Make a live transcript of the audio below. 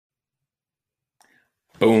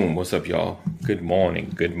Boom. What's up, y'all? Good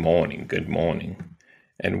morning. Good morning. Good morning.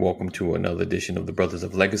 And welcome to another edition of the Brothers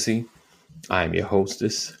of Legacy. I am your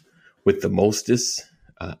hostess with the mostest,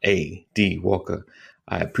 A.D. Walker.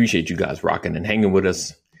 I appreciate you guys rocking and hanging with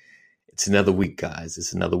us. It's another week, guys.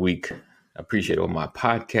 It's another week. I appreciate all my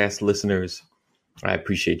podcast listeners. I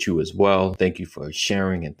appreciate you as well. Thank you for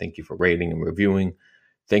sharing and thank you for rating and reviewing.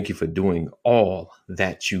 Thank you for doing all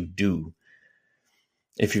that you do.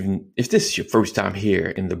 If this is your first time here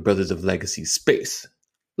in the Brothers of Legacy space,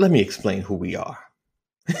 let me explain who we are.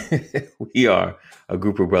 We are a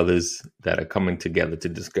group of brothers that are coming together to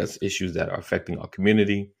discuss issues that are affecting our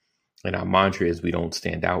community. And our mantra is we don't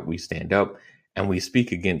stand out, we stand up. And we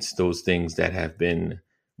speak against those things that have been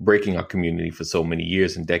breaking our community for so many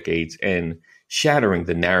years and decades and shattering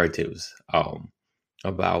the narratives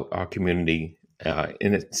about our community,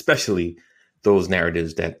 and especially those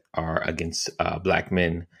narratives that are against Black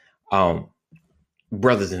men,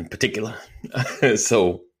 brothers in particular.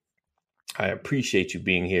 So I appreciate you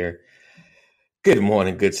being here. Good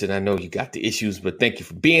morning, Goodson. I know you got the issues, but thank you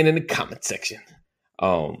for being in the comment section.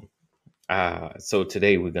 So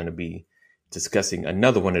today we're going to be discussing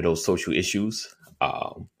another one of those social issues,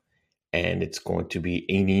 and it's going to be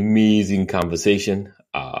an amazing conversation.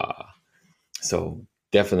 So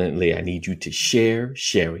definitely I need you to share.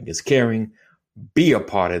 Sharing is caring. Be a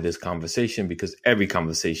part of this conversation because every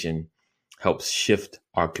conversation helps shift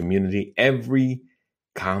our community. Every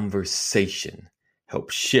conversation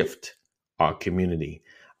helps shift our community.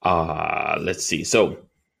 Let's see. So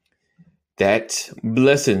that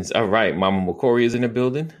blessings. All right. Mama McCory is in the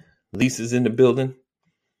building. Lisa's in the building.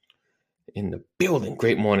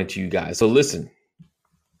 Great morning to you guys. So listen,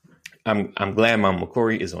 I'm glad Mama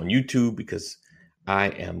McCory is on YouTube because I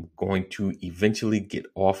am going to eventually get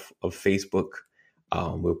off of Facebook.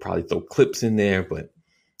 We'll probably throw clips in there, but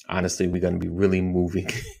honestly, we're going to be really moving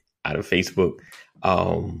out of Facebook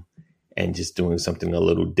and just doing something a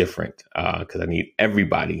little different because I need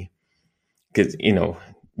everybody. Because,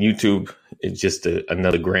 YouTube is just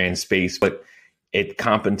another grand space, but it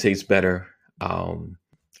compensates better and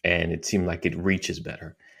it seemed like it reaches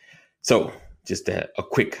better. So just a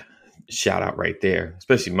quick shout out right there,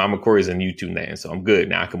 especially Mama Corey's on YouTube now, so I'm good.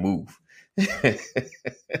 Now I can move.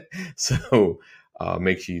 So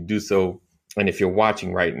make sure you do so. And if you're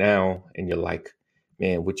watching right now and you're like,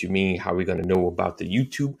 man, what you mean? How are we going to know about the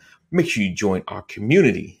YouTube? Make sure you join our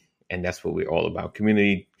community. And that's what we're all about.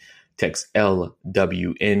 Community. Text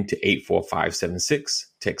LWN to 84576.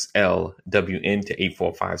 Text LWN to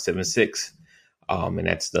 84576. And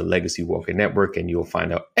that's the Legacy Walker Network. And you'll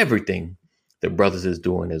find out everything the Brothers is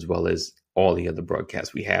doing, as well as all the other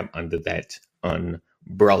broadcasts we have under that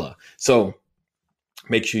umbrella. So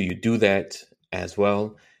make sure you do that as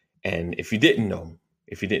well. And if you didn't know,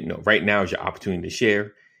 right now is your opportunity to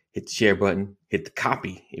share. Hit the share button, hit the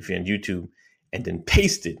copy if you're on YouTube, and then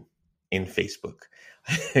paste it in Facebook.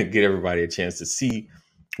 Get everybody a chance to see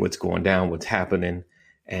what's going down, what's happening.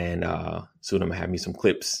 And soon I'm going to have me some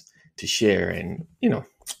clips to share and,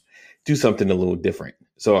 do something a little different.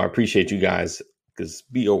 So I appreciate you guys because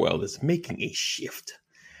BOL is making a shift.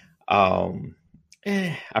 I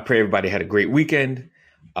pray everybody had a great weekend.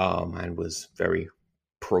 Mine was very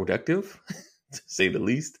productive, to say the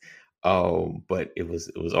least. But it was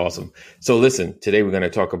awesome. So listen, today we're going to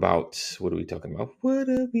talk about, what are we talking about? Where's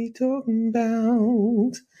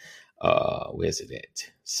it at?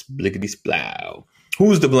 Splickety splow.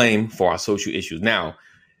 Who's to blame for our social issues? Now,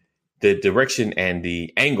 the direction and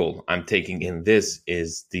the angle I'm taking in this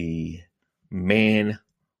is the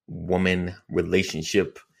man-woman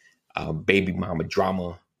relationship, baby mama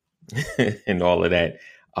drama, and all of that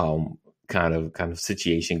kind of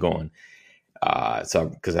situation going. So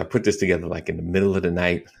because I put this together like in the middle of the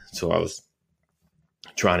night, so I was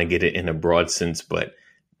trying to get it in a broad sense, but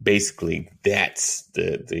basically that's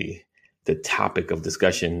the topic of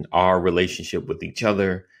discussion: our relationship with each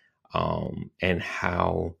other, and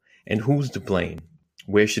how. And who's to blame?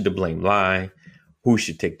 Where should the blame lie? Who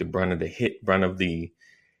should take the brunt of the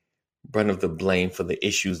blame for the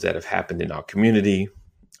issues that have happened in our community?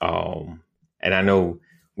 And I know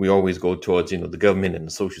we always go towards, the government and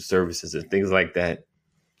the social services and things like that.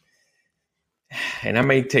 And I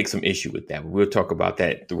may take some issue with that. We'll talk about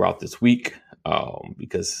that throughout this week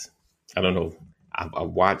because I don't know. I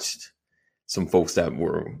watched some folks that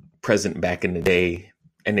were present back in the day.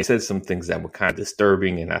 And they said some things that were kind of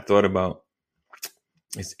disturbing. And I thought about,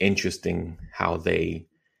 it's interesting how they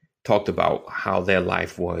talked about how their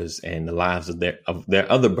life was and the lives of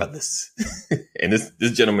their other brothers. And this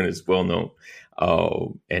gentleman is well known,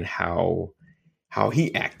 and how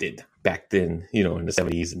he acted back then, in the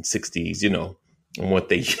 70s and 60s, and what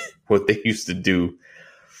they what they used to do.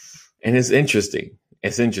 And it's interesting.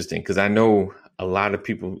 It's interesting because I know a lot of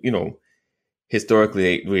people,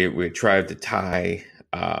 historically we're trying to tie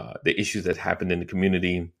the issues that happened in the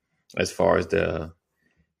community as far as the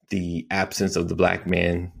absence of the black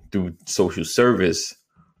man through social service.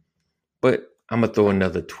 But I'm gonna throw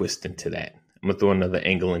another twist into that. I'm gonna throw another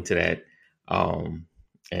angle into that.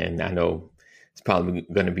 And I know it's probably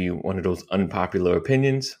going to be one of those unpopular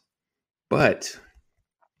opinions, but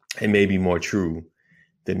it may be more true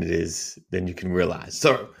than you can realize.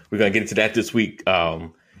 So we're going to get into that this week.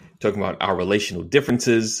 Talking about our relational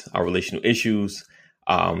differences, our relational issues,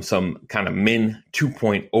 some kind of men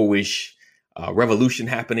 2.0-ish revolution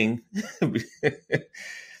happening. Because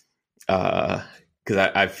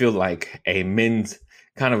I feel like a men's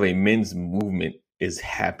movement is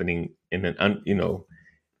happening in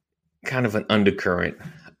kind of an undercurrent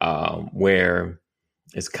where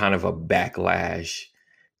it's kind of a backlash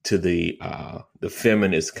to the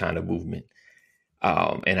feminist kind of movement.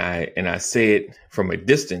 And I say it from a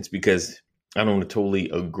distance because I don't totally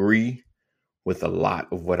agree with a lot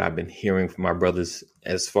of what I've been hearing from my brothers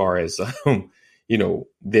as far as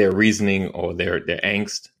their reasoning or their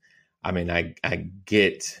angst. I mean, I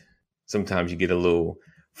get, sometimes you get a little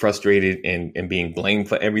frustrated and being blamed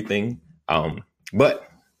for everything. But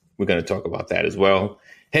we're going to talk about that as well.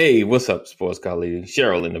 Hey, what's up, sports colleague?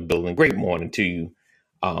 Cheryl in the building. Great morning to you.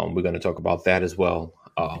 We're going to talk about that as well.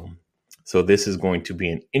 So this is going to be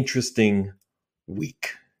an interesting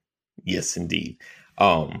week. Yes, indeed.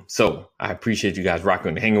 So I appreciate you guys rocking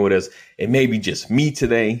and hanging with us. It may be just me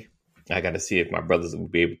today. I got to see if my brothers will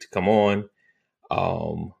be able to come on.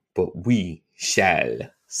 But we shall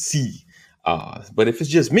see. But if it's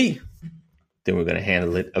just me, then we're going to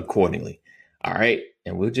handle it accordingly. All right.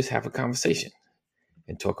 And we'll just have a conversation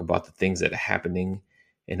and talk about the things that are happening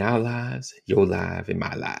in our lives, your life, and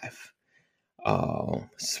my life.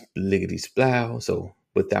 Spliggity splow. So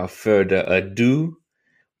without further ado,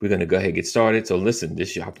 we're going to go ahead and get started. So listen, this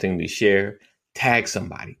is your opportunity to share, tag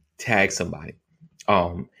somebody. And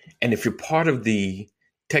if you're part of the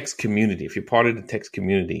text community,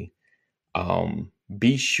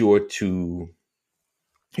 be sure to,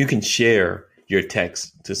 you can share your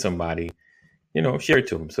text to somebody, share it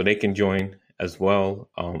to them so they can join as well.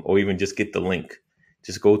 Or even just get the link.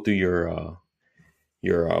 Just go through your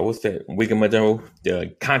what's that? Wigamadow,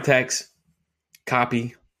 the contacts,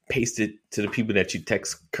 copy, paste it to the people that you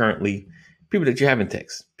text currently, people that you haven't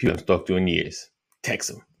texted, people I've talked to in years. Text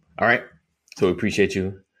them. All right. So we appreciate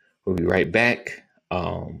you. We'll be right back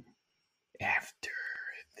after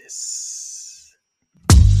this.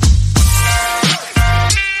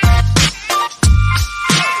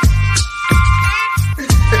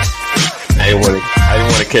 I didn't want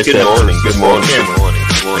to catch that. Morning. Good morning.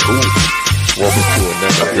 Welcome to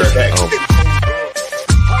another episode.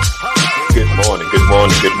 Good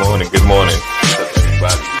morning. What's up,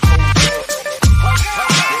 everybody?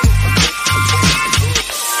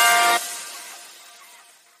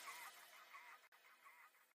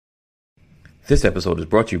 This episode is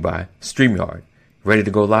brought to you by StreamYard. Ready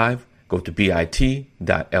to go live? Go to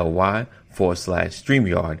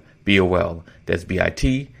bit.ly/StreamYard BOL. That's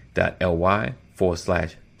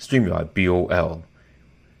bit.ly/StreamYard BOL.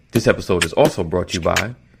 This episode is also brought to you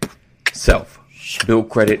by Self. Build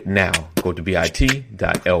credit now. Go to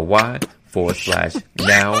bit.ly/now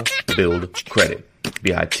build credit.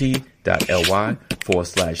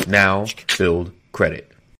 bit.ly/now build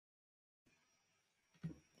credit.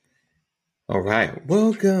 All right.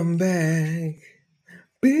 Welcome back.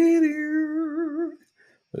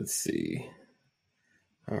 Let's see.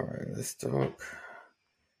 All right. Let's talk.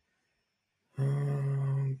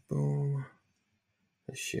 Boom.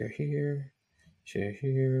 Let's share here.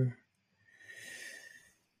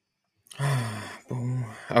 Boom.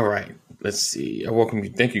 All right. Let's see. I welcome you.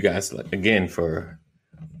 Thank you guys again for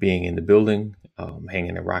being in the building,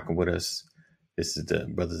 hanging and rocking with us. This is the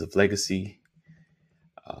Brothers of Legacy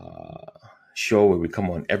show where we come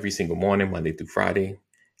on every single morning, Monday through Friday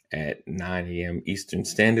at 9 a.m. Eastern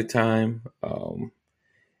Standard Time.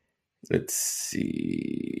 Let's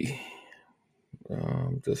see.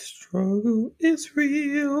 The struggle is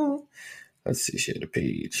real. Let's see. Share the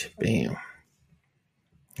page. Bam.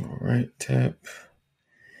 All right. Tap.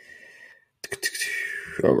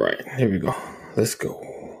 All right. Here we go. Let's go.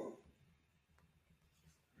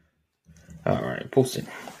 All right. Posting.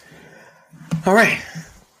 All right.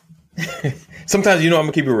 Sometimes, I'm going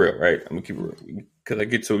to keep it real, right? I'm going to keep it real because I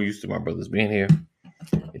get so used to my brothers being here.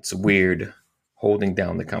 It's weird holding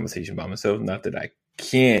down the conversation by myself. Not that I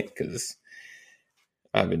can't, because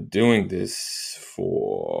I've been doing this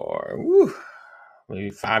for maybe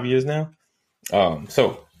 5 years now.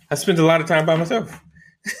 So I spent a lot of time by myself.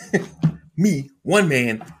 Me, one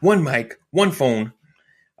man, one mic, one phone.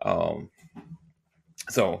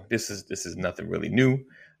 So this is nothing really new,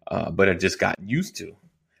 but I just got used to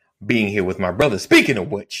being here with my brother. Speaking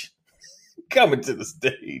of which, coming to the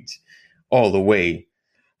stage all the way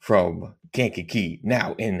from Kankakee,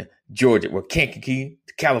 now in Georgia. Well, Kankakee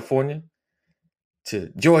to California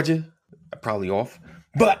to Georgia, probably off,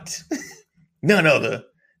 but none other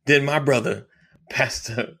than my brother,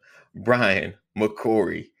 Pastor Brian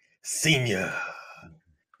McCrory Sr.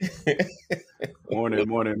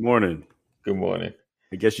 Morning. Good morning.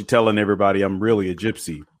 I guess you're telling everybody I'm really a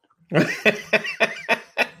gypsy.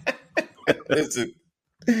 Listen,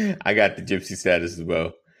 I got the gypsy status as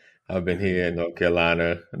well. I've been here in North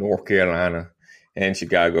Carolina, and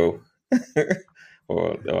Chicago,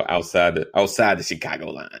 or outside the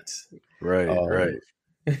Chicago lines. Right. All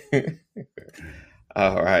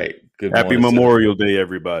right. Good Happy morning, Memorial Day,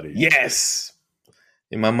 everybody. Yes.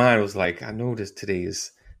 In my mind, I was like, I know this today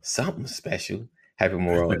is something special. Happy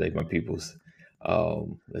Memorial Day, my peoples.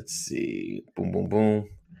 Let's see. Boom, boom, boom.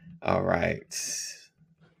 All right.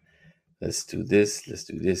 Let's do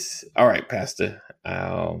this. All right, Pastor.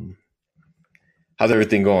 How's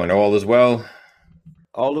everything going? All is well?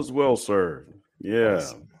 All is well, sir. Yeah.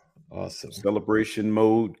 Awesome. Celebration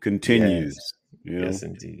mode continues. Yes,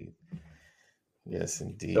 indeed.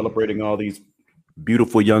 Celebrating all these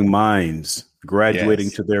beautiful young minds graduating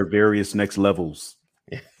to their various next levels.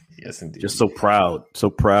 Yes, indeed. Just so proud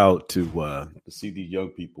to see these young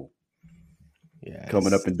people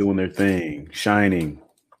coming up and doing their thing, shining.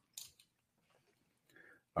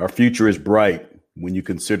 Our future is bright when you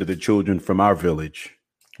consider the children from our village.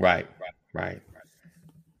 Right.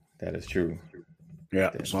 That is true.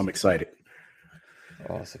 Yeah, so I'm excited.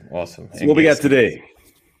 Awesome. So what we got today?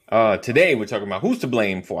 Today we're talking about who's to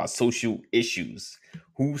blame for our social issues.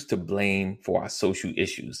 The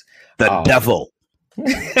devil.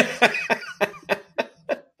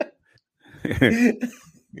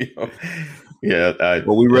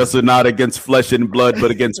 Well, we wrestle not against flesh and blood,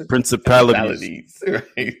 but against principalities,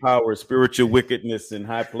 right? Power, spiritual wickedness in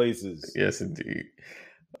high places. Yes, indeed.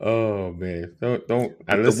 Oh man, don't.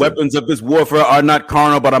 The weapons of this warfare are not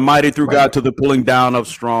carnal, but are mighty through God to the pulling down of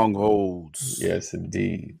strongholds. Yes,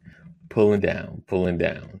 indeed. Pulling down.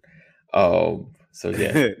 So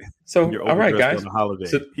yeah. So all right, guys. On a holiday.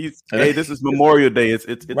 So, hey, this is Memorial Day. It's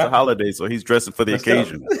right. A holiday, so he's dressing for the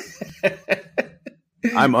occasion.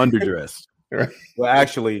 I'm underdressed. Right. Well,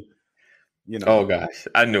 actually, Oh gosh,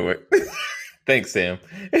 I knew it. Thanks, Sam.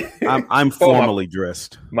 I'm formally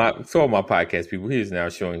dressed. My podcast people, he's now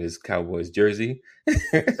showing his Cowboys jersey.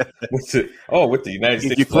 with the United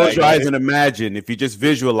States. If you close your eyes and imagine, if you just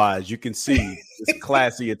visualize, you can see this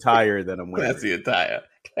classy attire that I'm wearing.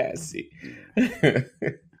 Classy.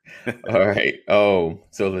 All right. Oh,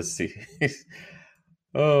 so let's see.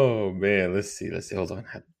 Oh man, let's see. Hold on.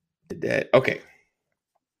 I did that. Okay.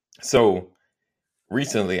 So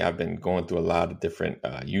recently, I've been going through a lot of different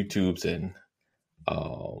YouTubes, and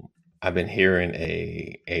I've been hearing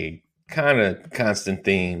a kind of constant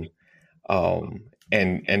theme, and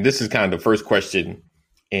this is kind of the first question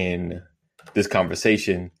in this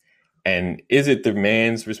conversation. And is it the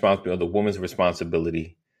man's responsibility or the woman's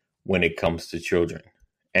responsibility when it comes to children?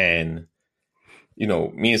 And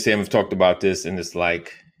me and Sam have talked about this, and it's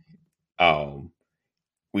like,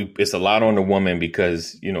 it's a lot on the woman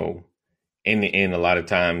because in the end, a lot of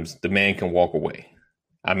times the man can walk away.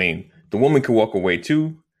 I mean, the woman can walk away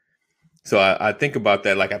too. So I think about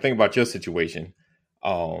that. Like I think about your situation.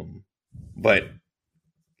 But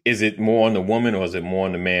is it more on the woman or is it more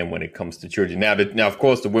on the man when it comes to children? Now, of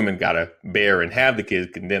course, the women got to bear and have the kids,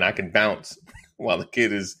 and then I can bounce while the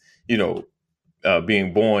kid is,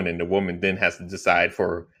 being born, and the woman then has to decide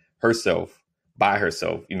for herself, by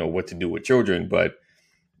herself, what to do with children. But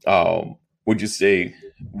would you say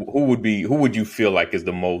who would you feel like is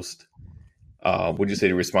the most? Would you say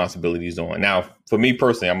the responsibility is on? Now, for me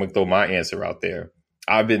personally, I'm gonna throw my answer out there.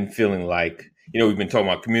 I've been feeling like, we've been talking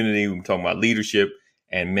about community, we've been talking about leadership,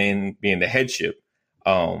 and men being the headship,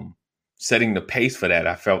 setting the pace for that.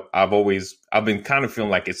 I've been kind of feeling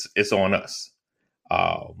like it's on us,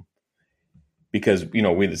 because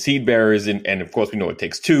we're the seed bearers, and of course we know it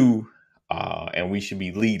takes two, and we should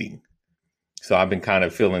be leading. So I've been kind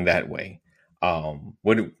of feeling that way.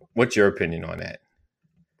 What's your opinion on that?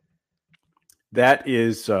 That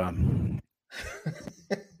is, well,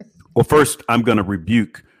 first I'm going to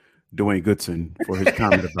rebuke Dwayne Goodson for his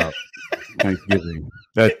comment about Thanksgiving.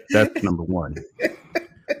 That's number one.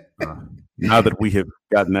 Now that we have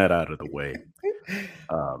gotten that out of the way,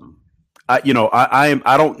 I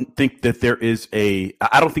don't think that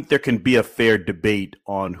I don't think there can be a fair debate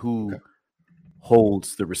on who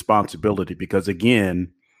holds the responsibility, because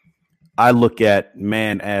again, I look at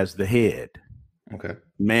man as the head. Okay.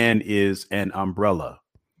 Man is an umbrella,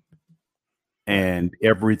 and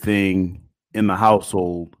everything in the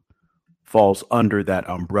household falls under that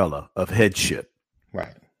umbrella of headship,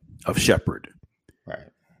 right, of shepherd. Right.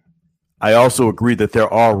 I also agree that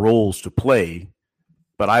there are roles to play,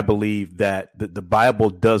 but I believe that the Bible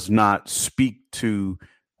does not speak to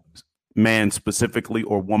man specifically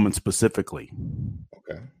or woman specifically.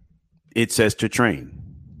 Okay. It says to train.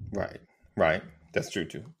 Right. That's true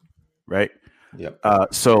too. Right. Yep.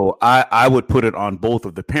 So I would put it on both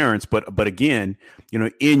of the parents, but again,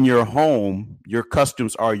 in your home, your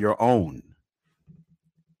customs are your own.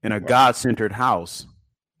 In a God-centered house,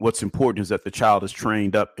 what's important is that the child is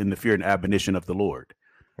trained up in the fear and admonition of the Lord.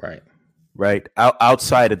 Right.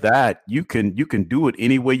 Outside of that, you can do it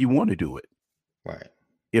any way you want to do it. Right.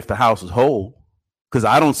 If the house is whole, because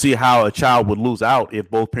I don't see how a child would lose out if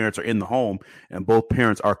both parents are in the home and both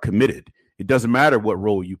parents are committed. It doesn't matter what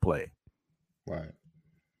role you play.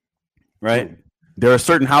 Right. There are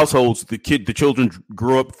certain households, the children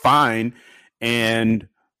grew up fine, and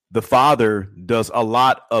the father does a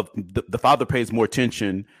lot of the father pays more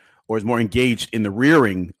attention or is more engaged in the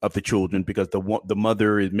rearing of the children because the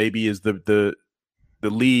mother is the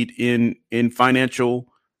lead in financial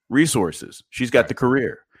resources. She's got the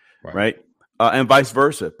career, right? And vice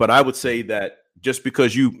versa. But I would say that just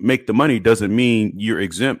because you make the money doesn't mean you're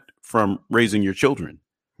exempt from raising your children.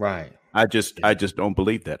 Right. I just don't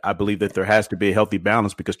believe that. I believe that there has to be a healthy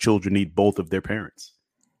balance because children need both of their parents.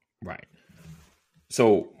 Right.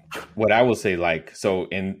 So what I will say,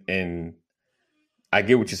 in I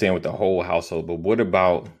get what you're saying with the whole household, but what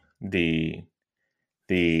about the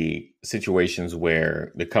situations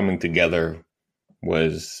where the coming together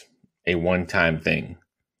was a one-time thing,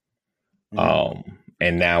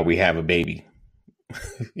 and now we have a baby,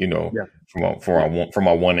 from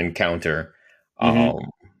our one encounter,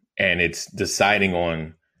 and it's deciding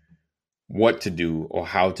on what to do or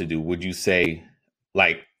how to do. Would you say,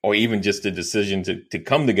 or even just the decision to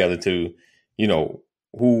come together to, who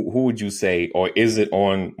would you say, or is it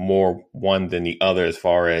on more one than the other as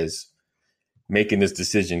far as making this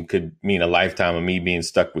decision could mean a lifetime of me being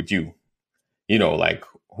stuck with you?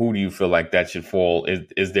 Who do you feel like that should fall?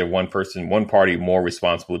 Is there one party more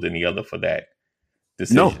responsible than the other for that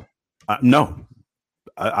decision? No,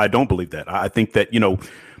 I don't believe that. I think that,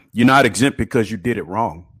 you're not exempt because you did it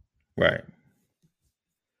wrong. Right.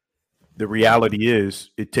 The reality is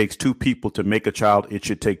it takes two people to make a child. It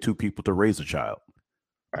should take two people to raise a child.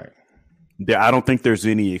 Right. I don't think there's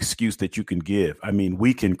any excuse that you can give. I mean,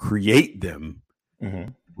 we can create them,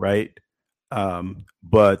 right?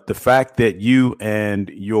 But the fact that you and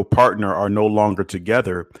your partner are no longer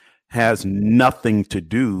together has nothing to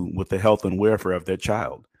do with the health and welfare of that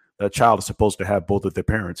child. That child is supposed to have both of their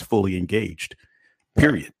parents fully engaged,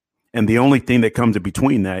 period. Right. And the only thing that comes in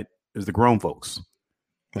between that is the grown folks.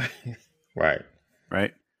 Right.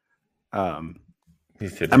 I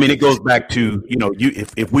mean, it goes back to,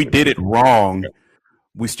 if we did it wrong,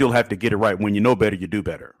 we still have to get it right. When you know better, you do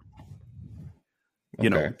better.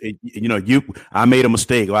 I made a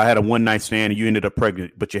mistake. I had a one-night stand and you ended up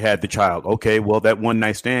pregnant, but you had the child. Okay, well, that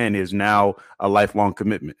one-night stand is now a lifelong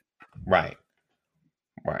commitment. Right.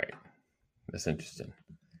 That's interesting.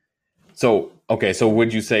 So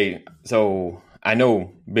would you say, I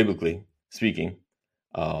know biblically speaking,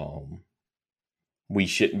 we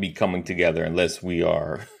shouldn't be coming together unless we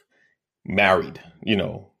are married.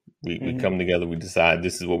 We come together, we decide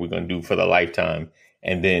this is what we're going to do for the lifetime.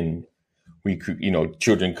 And then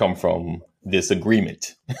children come from this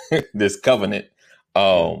agreement, this covenant.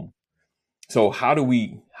 So how do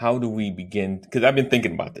we begin? Because I've been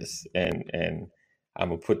thinking about this, and I'm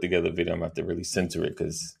gonna put together a video. I'm gonna have to really censor it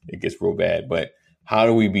because it gets real bad. But how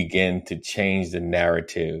do we begin to change the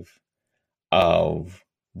narrative of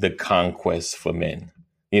the conquest for men?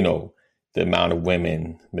 The amount of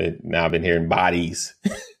women that now I've been hearing bodies.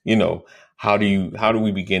 How do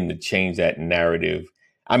we begin to change that narrative?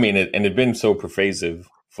 I mean, and it's been so pervasive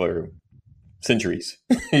for centuries.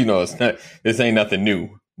 This ain't nothing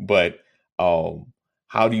new. But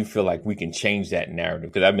how do you feel like we can change that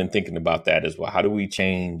narrative? Because I've been thinking about that as well. How do we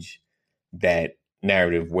change that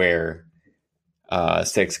narrative where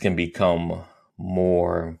sex can become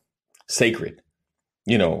more sacred?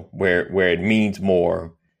 Where it means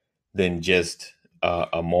more than just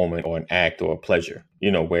a moment or an act or a pleasure.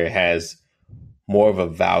 Where it has more of a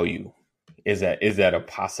value. Is that a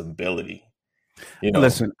possibility?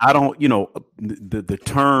 Listen, I don't, the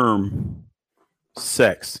term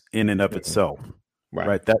sex in and of itself,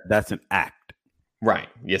 right? That's an act. Right.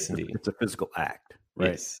 Yes, indeed. It's a physical act,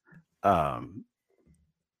 right? Yes.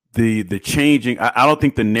 The changing, I don't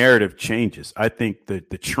think the narrative changes. I think that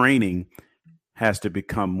the training has to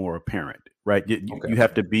become more apparent, right? You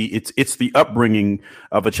have to be, it's the upbringing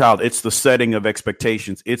of a child. It's the setting of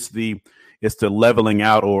expectations. It's the leveling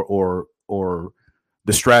out or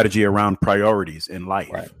the strategy around priorities in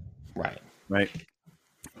life. Right.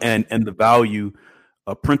 And the value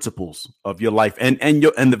of principles of your life and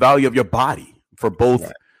the value of your body for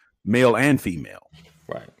both male and female.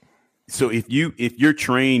 Right. So if you're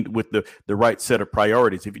trained with the right set of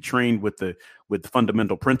priorities, if you're trained with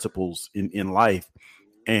fundamental principles in life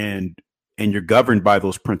and you're governed by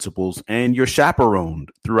those principles and you're chaperoned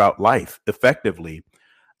throughout life effectively,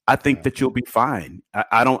 I think that you'll be fine.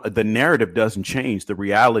 The narrative doesn't change. The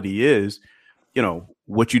reality is,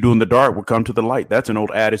 what you do in the dark will come to the light. That's an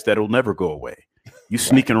old adage that'll never go away. You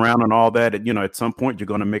sneaking around and all that, and, at some point you're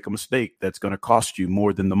going to make a mistake that's going to cost you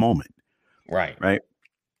more than the moment. Right.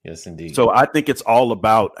 Yes, indeed. So I think it's all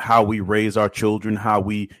about how we raise our children, how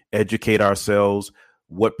we educate ourselves,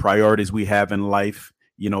 what priorities we have in life.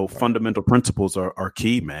 Fundamental principles are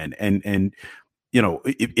key, man. And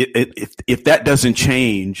if that doesn't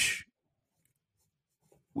change,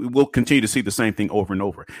 we will continue to see the same thing over and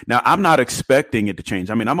over. Now, I'm not expecting it to change.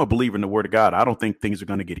 I mean, I'm a believer in the word of God. I don't think things are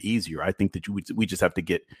going to get easier. I think that we just have to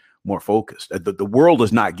get more focused. The world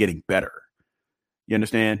is not getting better. You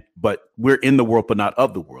understand? But we're in the world, but not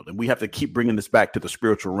of the world. And we have to keep bringing this back to the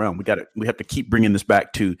spiritual realm. We have to keep bringing this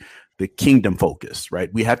back to the kingdom focus, right?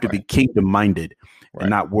 We have to be kingdom minded and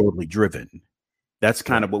not worldly driven. That's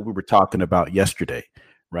kind of what we were talking about yesterday,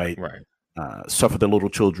 right? Suffer the little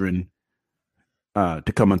children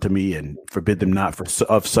to come unto me and forbid them not, for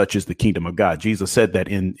of such is the kingdom of God. Jesus said that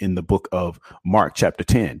in the book of Mark, chapter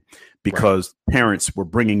 10, because parents were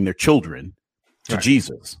bringing their children to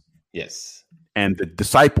Jesus. Yes. And the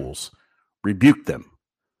disciples rebuked them,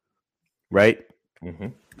 right? Mm-hmm.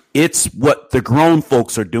 It's what the grown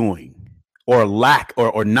folks are doing or lack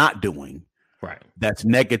or not doing that's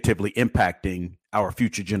negatively impacting our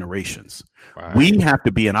future generations. We have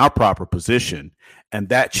to be in our proper position, and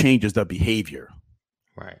that changes the behavior.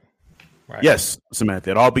 Right. Yes,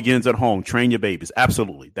 Samantha, it all begins at home. Train your babies.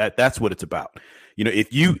 Absolutely. That's what it's about.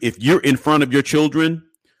 If you're in front of your children,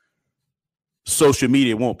 social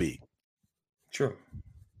media won't be. True.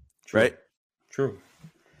 Right? True.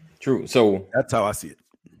 So that's how I see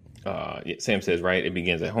it. Sam says, right, it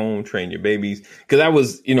begins at home, train your babies. Because I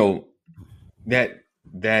was, that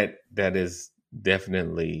is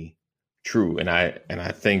definitely true. And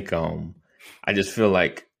I think I just feel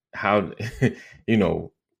like how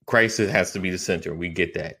Christ has to be the center. We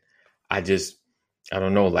get that. I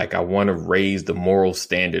don't know, like I want to raise the moral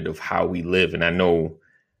standard of how we live. And I know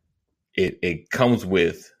it comes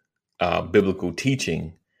with biblical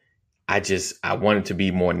teaching. I want it to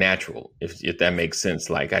be more natural, if that makes sense.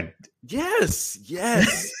 Like yes,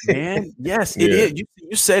 man. Yes, it is.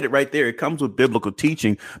 You said it right there. It comes with biblical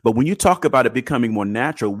teaching. But when you talk about it becoming more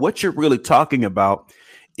natural, what you're really talking about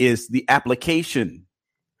is the application.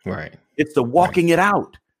 Right. It's the walking it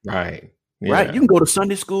out. Right. Yeah. Right. You can go to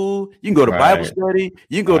Sunday school. You can go to Bible study.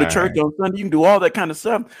 You can go to church on Sunday. You can do all that kind of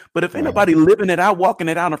stuff. But if ain't nobody living it out, walking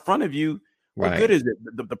it out in front of you, what good is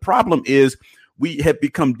it? The problem is we have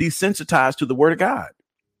become desensitized to the word of God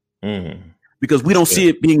because we don't see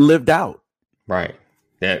it being lived out. Right.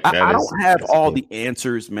 I don't have all the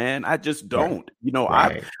answers, man. I just don't.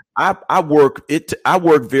 I work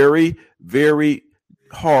very, very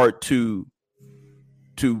hard to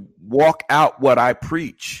walk out what I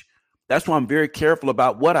preach. That's why I'm very careful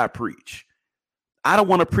about what I preach. I don't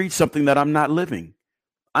want to preach something that I'm not living.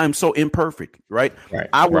 I'm so imperfect, right?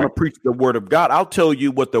 I want to preach the word of God. I'll tell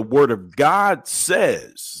you what the word of God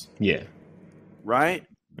says. Yeah. Right.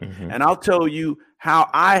 Mm-hmm. And I'll tell you how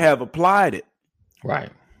I have applied it. Right.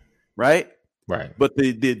 But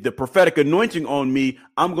the prophetic anointing on me,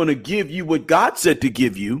 I'm going to give you what God said to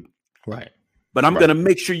give you. Right. But I'm going to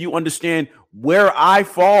make sure you understand where I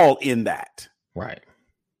fall in that. Right.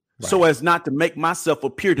 So as not to make myself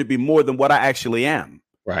appear to be more than what I actually am.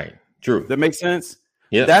 Right. True. That makes sense?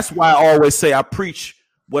 Yeah. That's why I always say I preach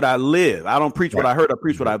what I live. I don't preach what I heard. I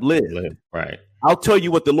preach what I've lived. Right. I'll tell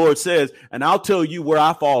you what the Lord says, and I'll tell you where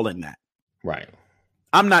I fall in that. Right.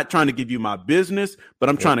 I'm not trying to give you my business, but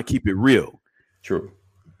I'm trying to keep it real. True.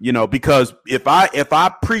 Because if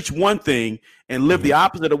I preach one thing and live the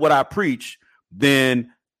opposite of what I preach,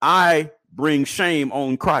 then I bring shame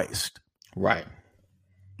on Christ. Right.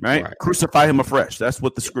 Crucify him afresh. That's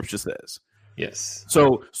what the scripture says. Yes.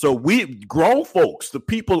 So we grown folks, the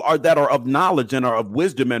people that are of knowledge and are of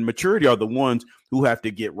wisdom and maturity, are the ones who have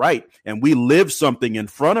to get right. And we live something in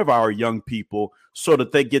front of our young people so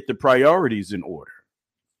that they get the priorities in order.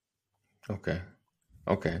 Okay.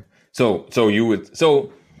 So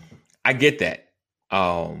I get that.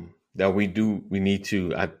 That we need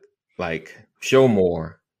to show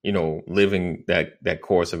more, living that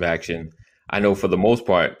course of action. I know for the most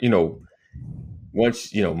part,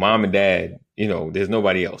 once, mom and dad, there's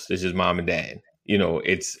nobody else. There's just mom and dad.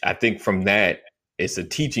 I think from that, it's a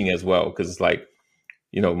teaching as well. Cause it's like,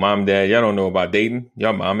 mom and dad, y'all don't know about dating.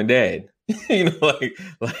 Y'all mom and dad,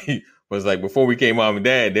 was like before we came mom and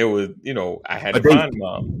dad, there was, I had to find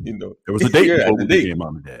mom, there was a date before we became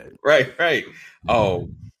mom and dad. Right. Oh,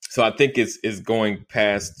 so I think it's going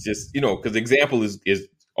past just, cause example is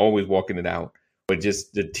always walking it out, but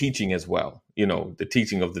just the teaching as well, the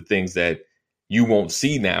teaching of the things that you won't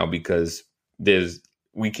see now because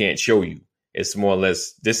we can't show you. It's more or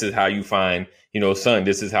less, this is how you find, son,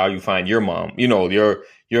 this is how you find your mom, your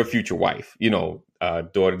future wife,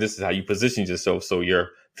 daughter, this is how you position yourself so your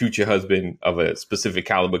future husband of a specific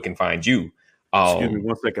caliber can find you. Excuse me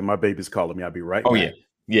 1 second. My baby's calling me. I'll be right back.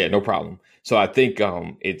 Yeah, no problem. So I think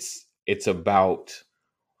it's about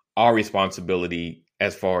our responsibility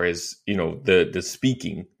as far as, the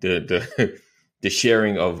speaking, the the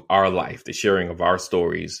sharing of our life, the sharing of our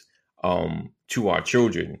stories to our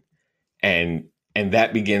children. And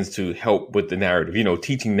that begins to help with the narrative,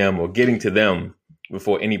 teaching them or getting to them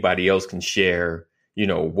before anybody else can share,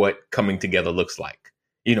 what coming together looks like,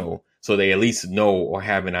 so they at least know or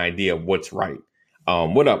have an idea of what's right.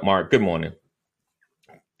 What up, Mark? Good morning.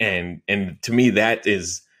 And to me, that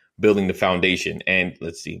is building the foundation. And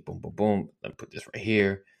let's see, boom, boom, boom. Let me put this right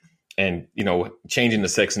here. And, changing the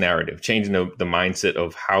sex narrative, changing the mindset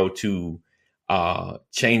of how to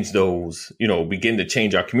change those, begin to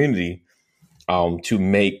change our community to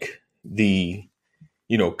make the,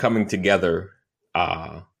 coming together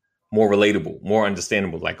more relatable, more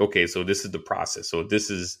understandable. Like, okay, so this is the process. So this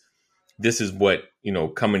is what,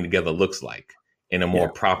 coming together looks like in a more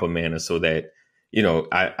proper manner so that,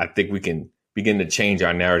 I think we can begin to change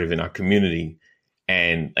our narrative in our community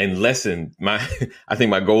and lessen I think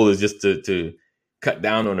my goal is just to cut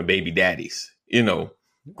down on the baby daddies,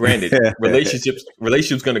 granted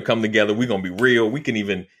relationships going to come together. We're going to be real. We can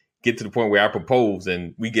even get to the point where I propose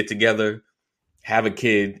and we get together, have a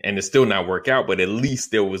kid, and it still not work out. But at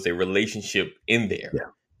least there was a relationship in there.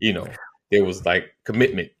 Yeah. There was like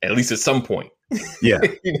commitment, at least at some point. Yeah. I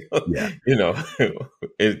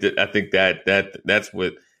think that's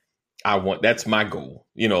what I want. That's my goal.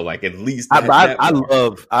 Like at least I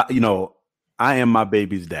am my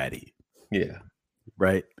baby's daddy. Yeah.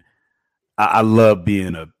 Right. I love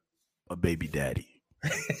being a baby daddy.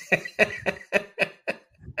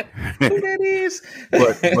 That is.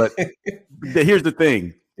 but here's the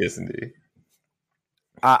thing. Yes, indeed.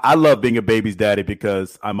 I love being a baby's daddy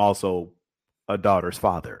because I'm also a daughter's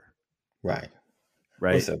father. Right.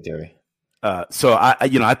 What's up, Jerry? So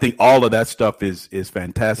I think all of that stuff is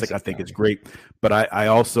fantastic. I think it's great. But I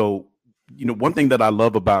also, one thing that I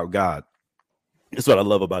love about God, this is what I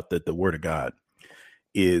love about the word of God,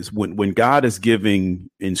 is when God is giving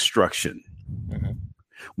instruction,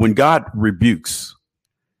 when God rebukes,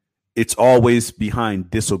 it's always behind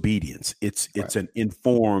disobedience. It's an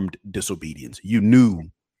informed disobedience. You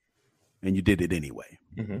knew and you did it anyway.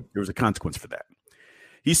 There was a consequence for that.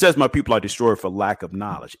 He says, my people are destroyed for lack of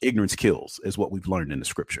knowledge. Ignorance kills is what we've learned in the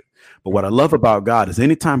scripture. But what I love about God is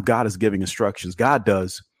anytime God is giving instructions, God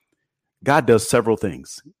does several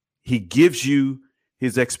things. He gives you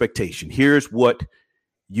his expectation. Here's what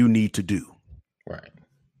you need to do. Right.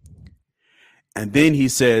 And then he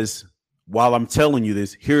says, while I'm telling you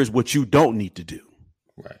this, here's what you don't need to do.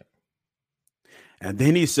 Right. And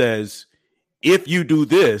then he says, if you do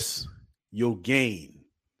this, you'll gain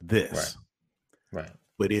this. Right.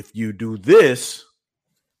 But if you do this,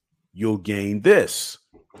 you'll gain this,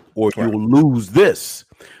 or you'll lose this.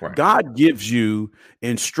 Right. God gives you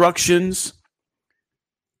instructions.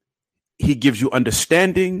 He gives you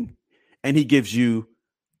understanding, and he gives you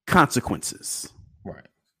consequences.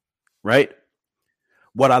 Right.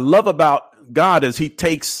 What I love about God is he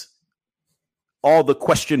takes all the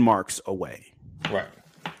question marks away.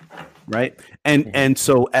 Right. And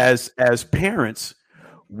so as parents,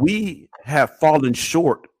 we have fallen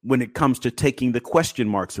short when it comes to taking the question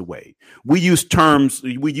marks away. We used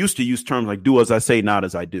to use terms like do as I say, not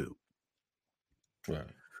as I do. Right.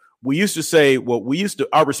 We used to say,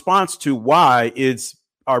 our response to why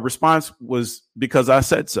was because I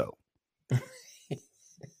said so.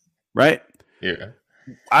 Right. Yeah.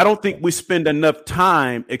 I don't think we spend enough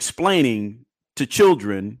time explaining to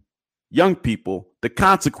children, young people, the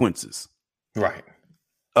consequences Right.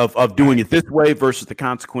 of doing it this way versus the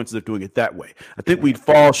consequences of doing it that way. I think we'd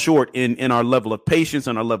fall short in our level of patience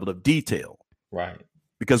and our level of detail. Right.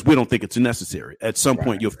 Because we don't think it's necessary. At some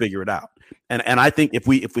point, you'll figure it out. And I think if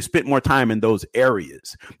we spent more time in those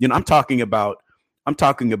areas, I'm talking about,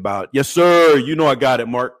 yes, sir. I got it,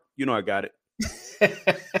 Mark. I got it.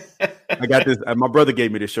 I got this. My brother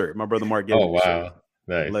gave me this shirt. My brother Mark gave me this shirt.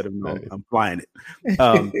 Nice. Let him know nice. I'm flying it.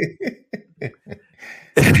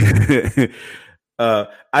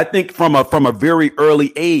 I think from a very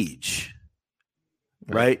early age,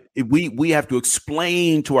 right? We have to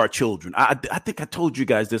explain to our children. I think I told you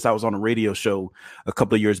guys this. I was on a radio show a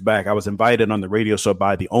couple of years back. I was invited on the radio show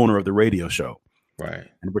by the owner of the radio show. Right.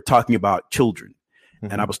 And we're talking about children.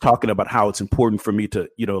 And I was talking about how it's important for me to,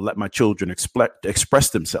 let my children express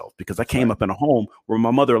themselves, because I came up in a home where my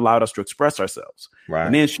mother allowed us to express ourselves. Right.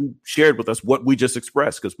 And then she shared with us what we just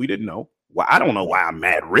expressed, because we didn't know. Well, I don't know why I'm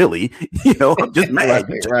mad, really. I'm just mad.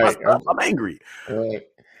 Right. I'm angry. Right.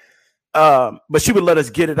 But she would let us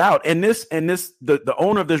get it out. And the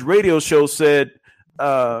owner of this radio show said,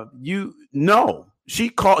 She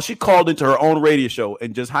called into her own radio show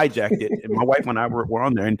and just hijacked it. And my wife and I were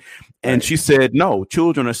on there, and she said, no,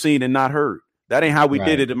 children are seen and not heard. That ain't how we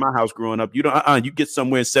did it in my house growing up. You don't, you get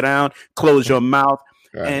somewhere and sit down, close your mouth.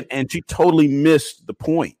 Right. And she totally missed the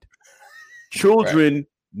point. Children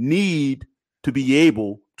need to be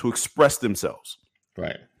able to express themselves.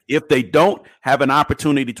 Right. If they don't have an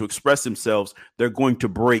opportunity to express themselves, they're going to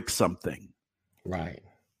break something. Right.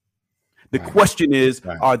 The question is,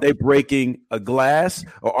 are they breaking a glass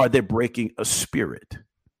or are they breaking a spirit?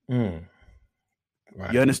 Mm.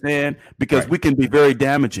 Right. You understand? Because we can be very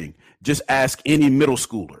damaging. Just ask any middle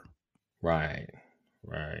schooler. Right.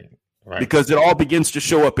 Because it all begins to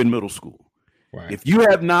show up in middle school. Right. If you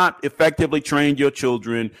have not effectively trained your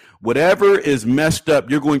children, whatever is messed up,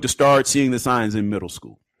 you're going to start seeing the signs in middle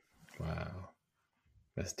school. Wow.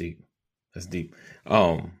 That's deep. That's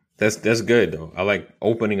That's good though. I like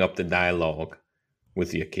opening up the dialogue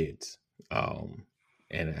with your kids. And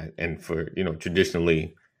for,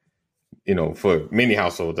 traditionally, for many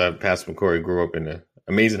households, Pastor McCory grew up in an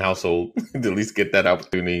amazing household to at least get that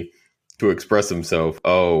opportunity to express himself.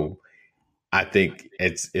 Oh, I think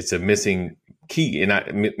it's a missing key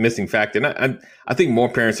and missing factor. And I think more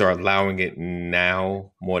parents are allowing it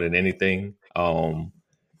now more than anything.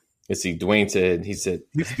 Let's see, Dwayne said, he said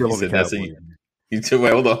that's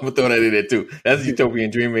wait, hold on, I'm gonna throw that in there too. That's a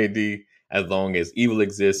utopian dream, AD. As long as evil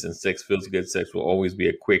exists and sex feels good, sex will always be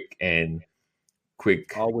a quicksand.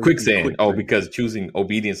 Because choosing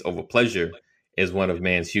obedience over pleasure is one of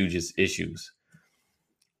man's hugest issues.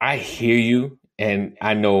 I hear you, and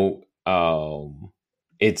I know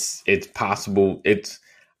it's possible.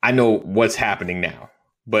 I know what's happening now,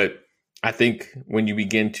 but I think when you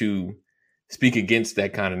begin to speak against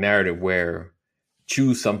that kind of narrative where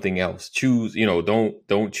choose something else,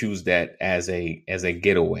 don't choose that as a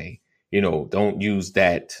getaway, don't use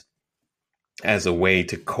that as a way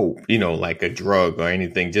to cope, like a drug or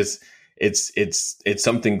anything. Just it's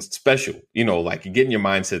something special, like you get in your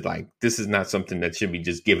mindset, like this is not something that should be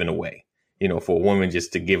just given away, for a woman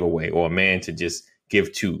just to give away or a man to just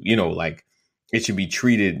give to, like it should be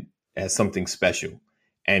treated as something special.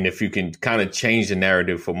 And if you can kind of change the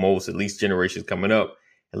narrative for most, at least generations coming up,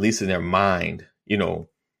 at least in their mind, they'll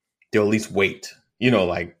at least wait,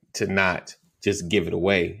 like to not just give it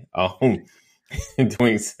away.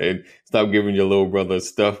 Dwayne said, stop giving your little brother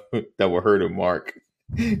stuff that will hurt him, Mark.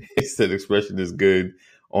 He said expression is good.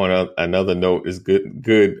 On another note, is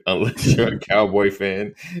good unless you're a Cowboy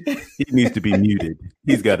fan. He needs to be muted.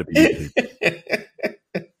 He's got to be muted.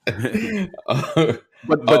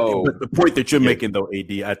 But the point that you're making, though,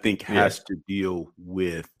 AD, I think has to deal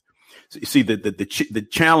with. See, the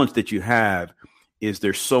challenge that you have is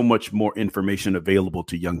there's so much more information available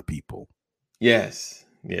to young people. Yes,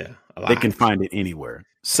 yeah, they can find it anywhere.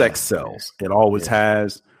 Sex sells. It always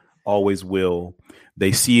has, always will.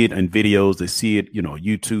 They see it in videos. They see it,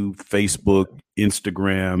 YouTube, Facebook,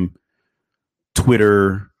 Instagram,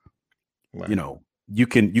 Twitter. Right. You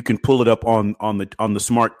can pull it up on the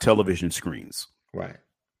smart television screens. Right.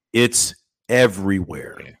 It's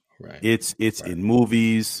everywhere. Okay. Right. It's in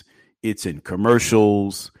movies. It's in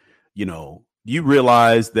commercials. You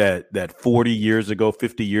realize that 40 years ago,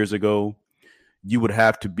 50 years ago, you would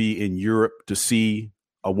have to be in Europe to see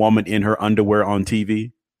a woman in her underwear on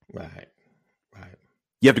TV. Right.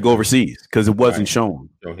 You have to go overseas because it wasn't shown.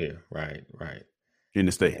 Shown here. Right. In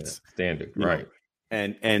the States. Standard. Right.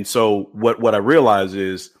 And so what I realize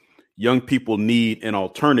is young people need an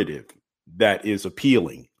alternative that is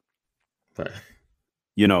appealing. Right.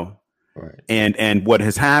 You know, Right. And what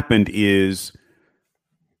has happened is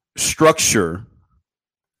structure,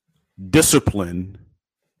 discipline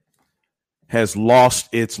has lost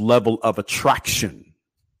its level of attraction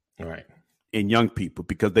Right. in young people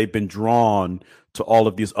because they've been drawn to all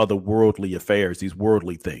of these other worldly affairs, these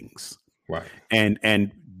worldly things. Right.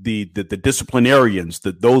 And the disciplinarians,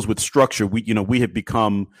 those with structure, we have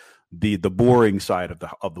become the boring side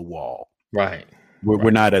of the wall. Right.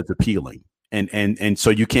 We're not as appealing. And so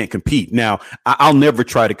you can't compete. Now, I'll never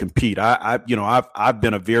try to compete. I've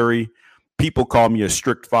been people call me a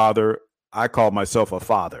strict father. I call myself a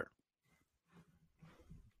father.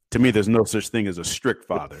 To me, there's no such thing as a strict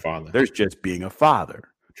father. There's just being a father.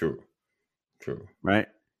 True. Right.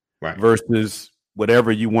 Right. Versus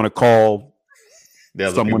whatever you want to call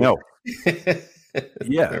someone else.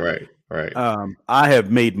 Yeah. Right. I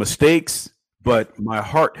have made mistakes, but my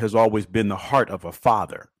heart has always been the heart of a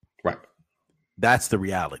father. Right. That's the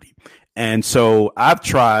reality. And so I've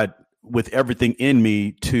tried with everything in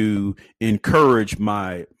me to encourage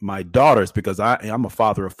my daughters, because I'm a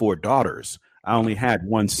father of 4 daughters. I only had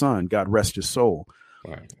one son, God rest his soul.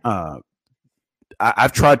 Right.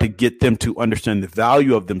 I've tried to get them to understand the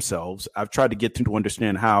value of themselves. I've tried to get them to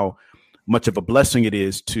understand how much of a blessing it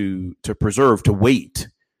is to preserve, to wait,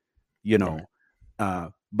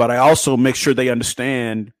 but I also make sure they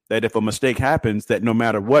understand that if a mistake happens, that no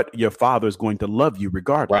matter what, your father is going to love you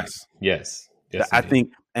regardless. Right. Yes. I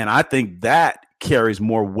think that carries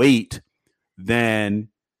more weight than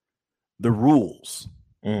the rules.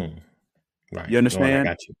 Right. You understand?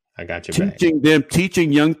 No, I got you.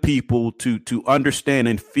 Teaching young people to understand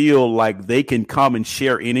and feel like they can come and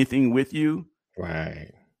share anything with you.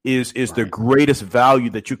 Right. Is the greatest value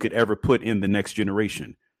that you could ever put in the next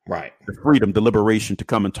generation. Right. The freedom, the liberation to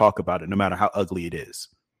come and talk about it, no matter how ugly it is.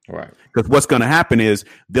 Right. Because what's going to happen is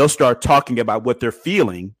they'll start talking about what they're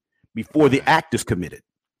feeling before the act is committed.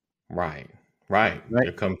 Right.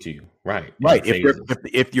 They'll come to you. Right.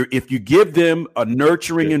 If you give them a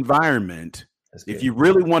nurturing environment, if you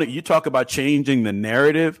really want it, you talk about changing the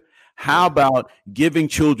narrative. How about giving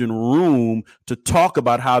children room to talk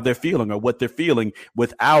about how they're feeling or what they're feeling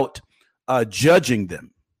without judging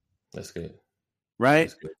them? That's good.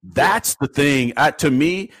 Right. That's the thing. To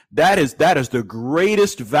me, that is the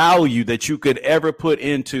greatest value that you could ever put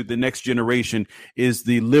into the next generation, is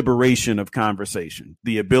the liberation of conversation,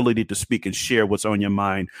 the ability to speak and share what's on your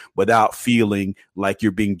mind without feeling like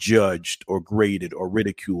you're being judged or graded or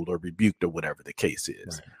ridiculed or rebuked or whatever the case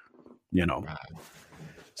is. Right. Right.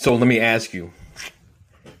 So let me ask you.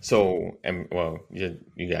 So,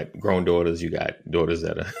 you got grown daughters, you got daughters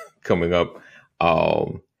that are coming up.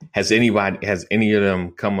 Has any of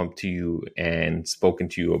them come up to you and spoken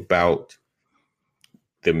to you about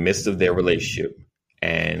the midst of their relationship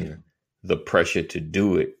and the pressure to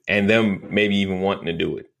do it, and them maybe even wanting to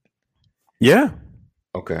do it? Yeah.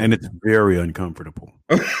 Okay. And it's very uncomfortable.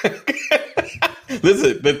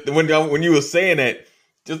 Listen, but when you were saying that,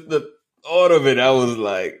 just the thought of it, I was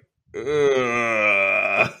like,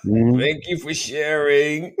 thank you for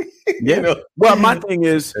sharing. Yeah. Well, my thing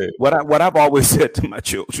is, what I've always said to my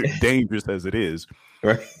children, dangerous as it is,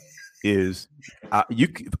 right, is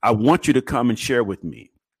I want you to come and share with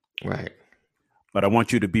me, right, but I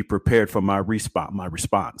want you to be prepared for my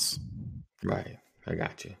response. Right. I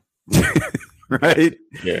got you. Right.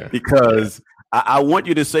 Yeah. Because I want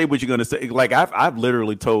you to say what you're going to say. Like I've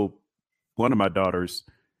literally told one of my daughters,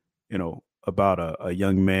 about a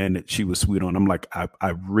young man that she was sweet on. I'm like,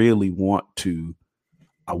 I really want to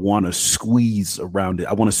squeeze around it.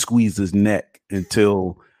 I want to squeeze his neck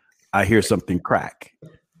until I hear something crack.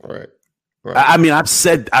 Right. I mean, I've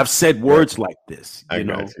said words like this, I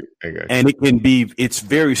got you. And it's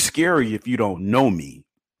very scary if you don't know me.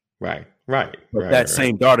 Right. But that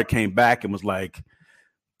same daughter came back and was like,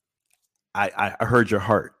 I heard your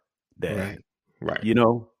heart, Dad. Right.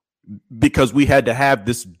 Because we had to have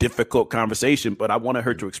this difficult conversation, but I wanted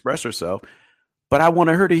her to express herself, but I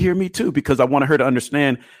wanted her to hear me too, because I wanted her to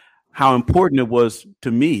understand how important it was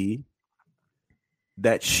to me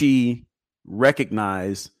that she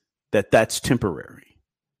recognize that that's temporary.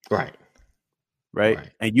 Right.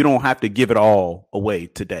 And you don't have to give it all away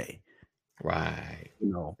today. Right.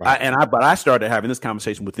 But I started having this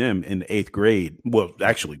conversation with them in the 8th grade. Well,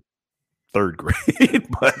 actually 3rd grade,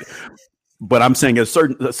 but I'm saying a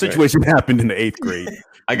situation happened in the 8th grade.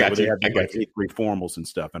 I got you. I got 8th grade formals and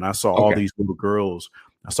stuff. And I saw all these little girls.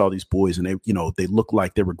 I saw these boys, and they looked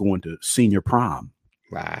like they were going to senior prom.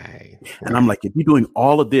 Right. And I'm like, if you're doing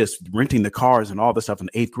all of this, renting the cars and all this stuff in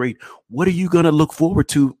the 8th grade, what are you going to look forward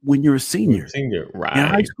to when you're a senior Senior, in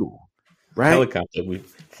high right. school? Right. Helicopter, we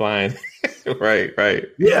flying. Right.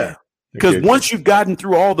 Yeah. Because once you've gotten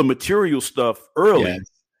through all the material stuff early,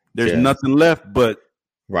 Yes. there's nothing left but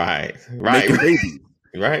right. making babies.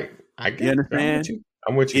 Right. I get You understand?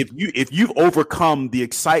 I'm with you. If you've overcome the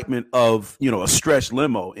excitement of, a stretch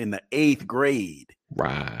limo in the 8th grade,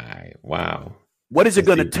 Right. Wow. what is it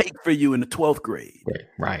going to take for you in the 12th grade?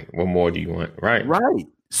 Right. What more do you want? Right. Right.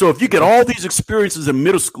 So if you get all these experiences in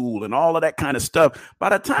middle school and all of that kind of stuff, by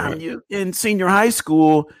the time you're in senior high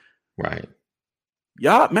school, right,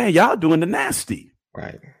 y'all doing the nasty.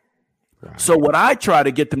 Right. So what I try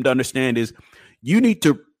to get them to understand is you need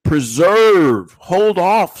to hold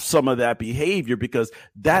off some of that behavior because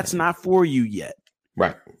that's not for you yet.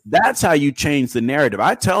 Right. That's how you change the narrative.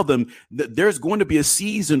 I tell them that there's going to be a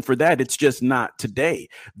season for that. It's just not today.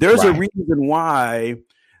 There's a reason why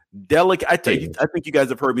I think you guys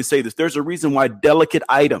have heard me say this. There's a reason why delicate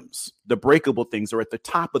items, the breakable things, are at the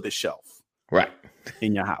top of the shelf. Right.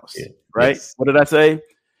 In your house. Yeah. Right. Yes. What did I say?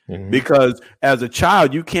 Mm-hmm. Because as a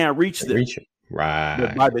child, you can't reach them. Right.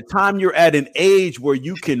 But by the time you're at an age where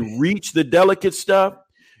you can reach the delicate stuff,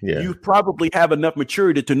 you probably have enough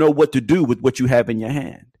maturity to know what to do with what you have in your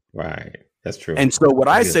hand. Right. That's true. And so what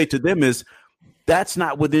I say to them is that's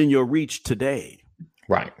not within your reach today.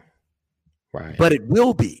 Right. Right. But it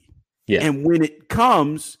will be. Yeah. And when it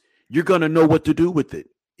comes, you're going to know what to do with it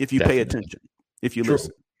if you pay attention, if you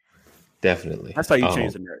listen. Definitely. That's how you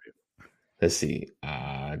change the narrative. Let's see.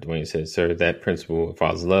 Dwayne said, sir, that principle of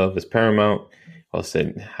Father's love is paramount. Also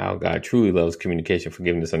said how God truly loves communication,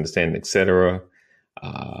 forgiveness, understanding, etc.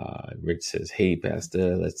 Rich says, hey,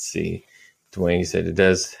 Pastor, let's see. Dwayne said it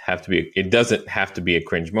doesn't have to be a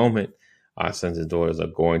cringe moment. Our sons and daughters are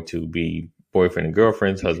going to be boyfriend and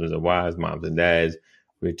girlfriends, husbands and wives, moms and dads.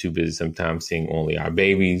 We're too busy sometimes seeing only our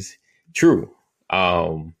babies. True.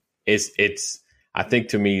 It's I think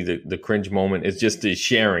to me the cringe moment is just the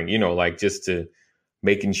sharing, like just to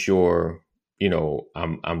making sure,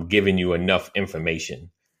 I'm giving you enough information,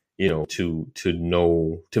 to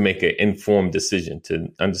know, to make an informed decision,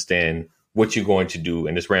 to understand what you're going to do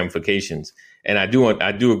and its ramifications. And I do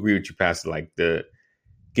agree with you, Pastor, like the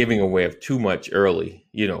giving away of too much early,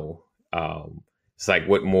 it's like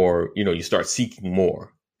what more, you start seeking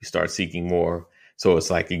more. So it's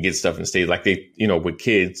like you get stuff in the stage like they, with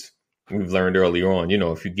kids, we've learned earlier on,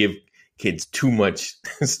 if you give kids too much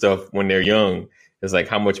stuff when they're young, it's like,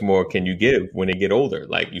 how much more can you give when they get older?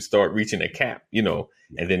 Like you start reaching a cap,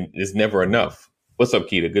 and then it's never enough. What's up,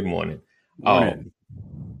 Keita? Good morning.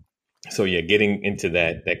 So yeah, getting into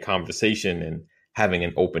that conversation and having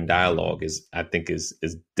an open dialogue I think is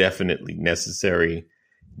definitely necessary.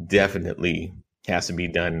 Definitely has to be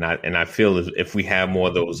done. And I feel if we have more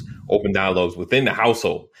of those open dialogues within the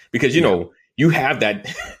household, because, you have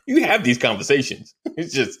these conversations.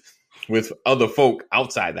 It's just with other folk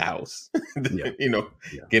outside the house,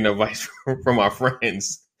 getting advice from our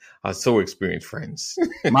friends, our so experienced friends.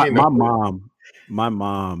 My mom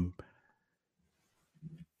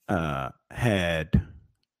had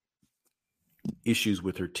issues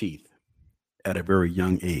with her teeth at a very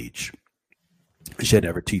young age. She had to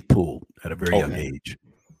have her teeth pulled at a very young age.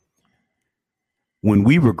 When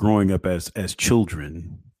we were growing up as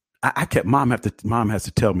children, I kept mom has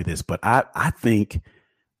to tell me this, but I think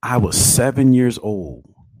I was 7 years old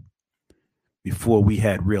before we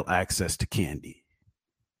had real access to candy.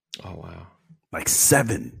 Oh wow. Like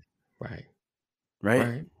 7. Right.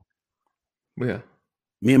 Yeah.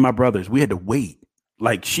 Me and my brothers, we had to wait.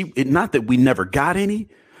 Like not that we never got any,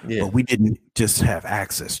 but we didn't just have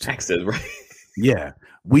access to access, right? Yeah.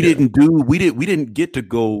 We didn't get to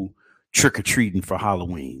go trick-or-treating for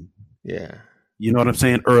Halloween. Yeah. You know what I'm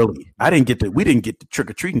saying? Early. We didn't get to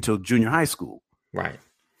trick-or-treat until junior high school. Right.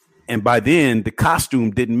 And by then the costume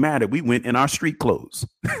didn't matter. We went in our street clothes.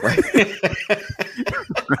 Right.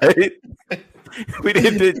 Right? We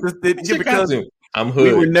didn't because costume? I'm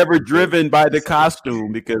hood. We were never driven by the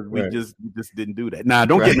costume because we just didn't do that. Now,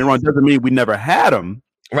 don't get me wrong. Doesn't mean we never had them.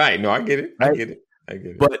 Right. No, I get it. Right? I get it.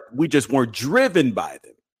 But we just weren't driven by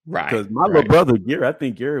them. Right. Because my little brother, Gary, I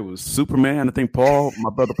think Gary was Superman. I think my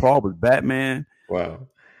brother Paul was Batman. Wow.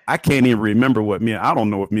 I can't even remember I don't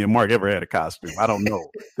know if me and Mark ever had a costume. I don't know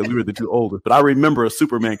because we were the two oldest. But I remember a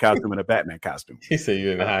Superman costume and a Batman costume. He said you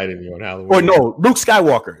didn't hide any on Halloween. Or no, Luke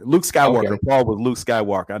Skywalker. Okay. Paul was Luke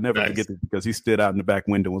Skywalker. I never forget this because he stood out in the back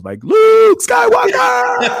window and was like, Luke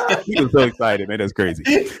Skywalker. He was so excited, man. That's crazy.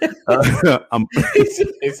 He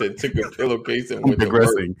said took a pillowcase and went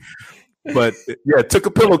digressing. But yeah, took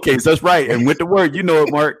a pillowcase. That's right, and went to work. You know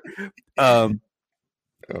it, Mark.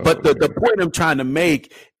 But the point I'm trying to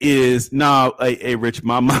make is now, hey, Rich,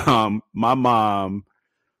 my mom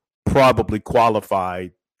probably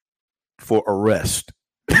qualified for arrest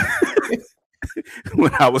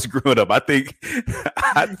when I was growing up. I think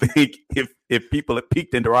if people had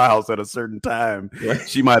peeked into our house at a certain time,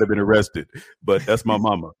 she might have been arrested. But that's my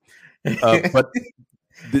mama. But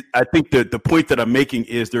I think the point that I'm making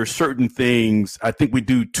is there are certain things I think we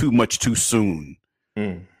do too much too soon.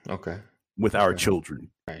 Okay. With our children,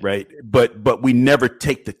 right? But we never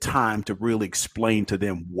take the time to really explain to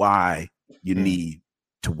them why you need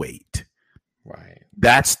to wait. Right.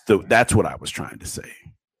 That's what I was trying to say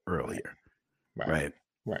earlier. Right.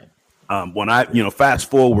 When I, fast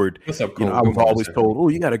forward, I was always told, oh,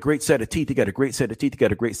 you got a great set of teeth. You got a great set of teeth. You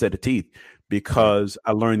got a great set of teeth, because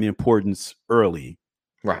I learned the importance early.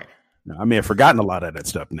 Right. Now, I may have forgotten a lot of that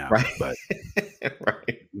stuff now, right. But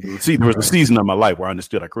right. See, there was a season of my life where I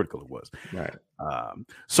understood how critical it was. Right.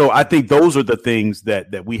 So I think those are the things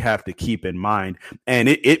that we have to keep in mind, and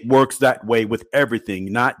it works that way with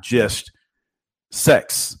everything, not just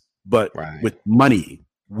sex, but with money,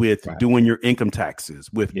 with doing your income taxes,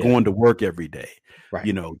 with going to work every day,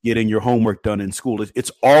 getting your homework done in school.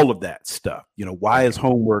 It's all of that stuff. Why is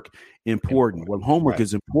homework important? Well, homework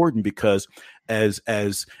is important because as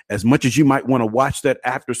much as you might want to watch that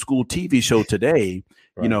after school TV show today,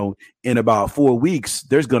 in about 4 weeks,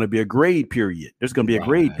 there's going to be a grade period. There's going to be a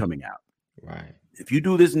grade coming out. Right. If you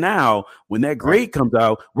do this now, when that grade comes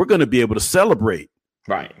out, we're going to be able to celebrate.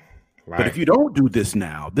 Right. But if you don't do this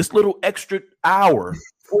now, this little extra hour,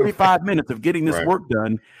 45 minutes of getting this work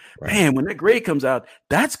done, man, when that grade comes out,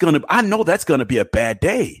 I know that's going to be a bad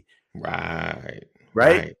day.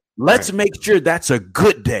 Right. Let's make sure that's a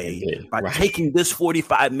good day by taking this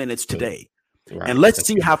 45 minutes today. And let's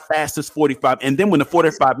see how fast this 45. And then when the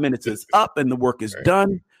 45 minutes is up and the work is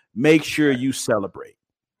done, make sure you celebrate.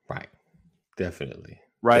 Right. Definitely.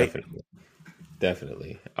 Right.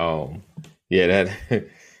 Definitely. Yeah, that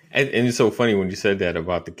and it's so funny when you said that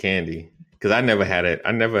about the candy, because I never had it.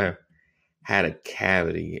 I never had a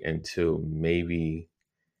cavity until maybe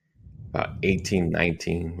about 18,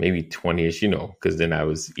 19, maybe 20-ish, because then I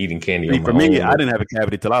was eating candy on my own. For me, I didn't have a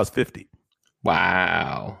cavity till I was 50.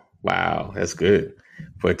 Wow. That's good.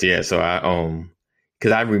 But yeah, so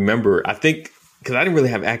because I remember, I think, because I didn't really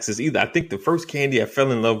have access either. I think the first candy I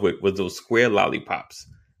fell in love with was those square lollipops.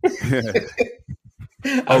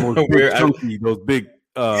 Those big.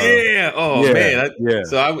 Man.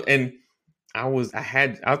 So I was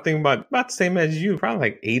thinking about the same as you, probably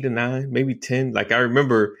like 8 or 9, maybe 10. Like I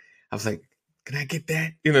remember, I was like, "Can I get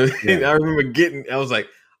that?" I remember I was like,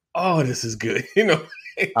 "Oh, this is good."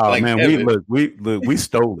 Oh like man, heaven. we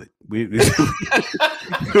stole it.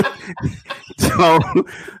 So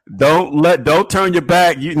don't turn your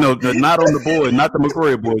back. Not on the boys, not the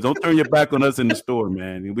McCrory boys. Don't turn your back on us in the store,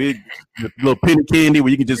 man. We little penny candy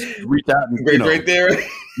where you can just reach out and right there.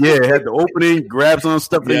 Yeah, had the opening, grab some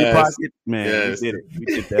stuff in your pocket. Man, we did it. We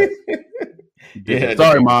did that.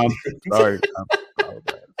 Sorry, Mom. Sorry.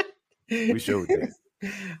 We showed that.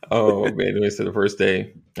 Oh man! So the first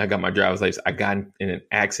day I got my driver's license, I got in an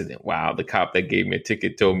accident. Wow! The cop that gave me a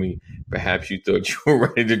ticket told me, "Perhaps you thought you were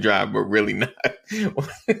ready to drive, but really not."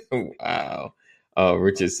 Wow!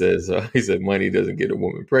 Richard says he said money doesn't get a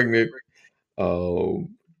woman pregnant. Oh,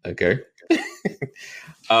 okay.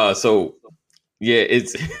 So yeah,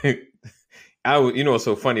 it's what's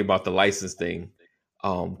so funny about the license thing,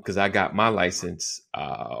 because I got my license,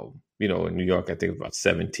 in New York, I think about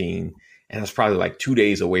 17. And I was probably like 2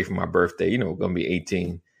 days away from my birthday, going to be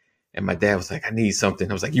 18. And my dad was like, "I need something."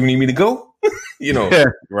 I was like, "You need me to go?"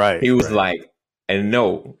 Right. He was like, "And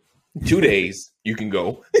no, 2 days you can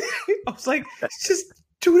go." I was like, "It's just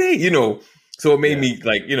 2 days, So it made me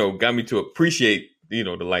got me to appreciate, the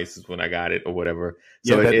license when I got it or whatever.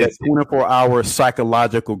 So that 24-hour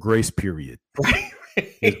psychological grace period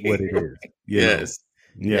is what it is. Yes.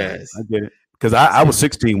 Yes. I get it. Because I was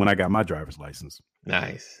 16 when I got my driver's license.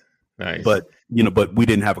 Nice. But we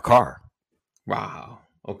didn't have a car. Wow.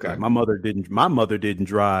 Okay. Like my mother didn't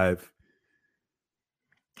drive.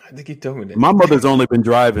 I think you told me that. My mother's only been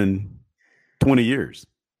driving 20 years.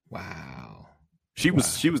 Wow. She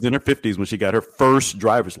was in her 50s when she got her first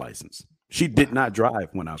driver's license. She did not drive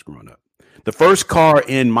when I was growing up. The first car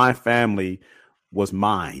in my family was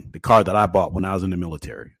mine, the car that I bought when I was in the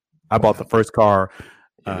military. I bought the first car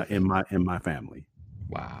in my family.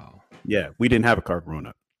 Wow. Yeah, we didn't have a car growing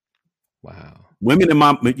up. Wow. Women in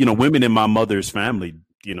my mother's family,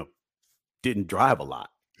 didn't drive a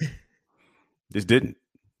lot. Just didn't,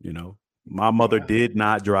 My mother did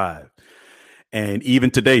not drive. And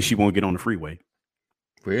even today, she won't get on the freeway.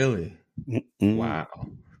 Really? Mm-mm. Wow.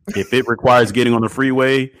 If it requires getting on the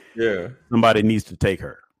freeway, Yeah. somebody needs to take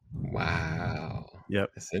her. Wow. Yep.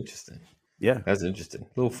 That's interesting. Yeah. That's interesting.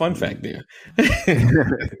 Little fun fact there.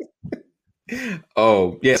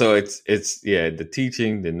 Oh, yeah. So it's the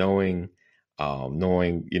teaching, the knowing,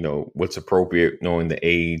 knowing, what's appropriate, knowing the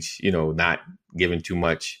age, not giving too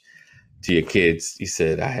much to your kids. He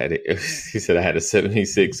said I had a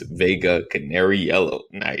 76 Vega Canary Yellow.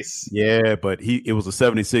 Nice. Yeah, but it was a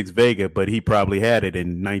 76 Vega, but he probably had it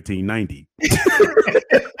in 1990.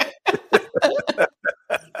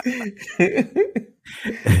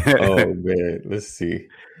 Oh man, let's see.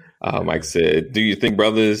 Mike said, "Do you think,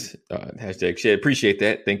 brothers?" Hashtag shed. Appreciate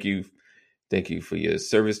that. Thank you for your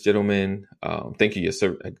service, gentlemen. Thank you,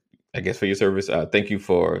 for your service. Thank you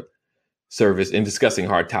for service in discussing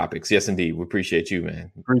hard topics. Yes, indeed, we appreciate you,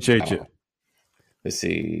 man. Appreciate you. Let's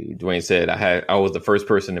see. Dwayne said, "I was the first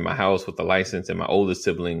person in my house with a license, and my oldest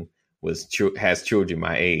sibling has children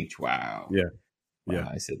my age." Wow. Yeah. Yeah.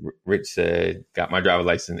 I said, Rich said, got my driver's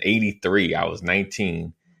license in 83. I was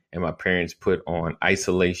 19, and my parents put on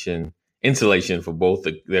insulation for both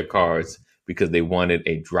their cars because they wanted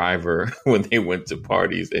a driver when they went to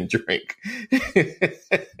parties and drink.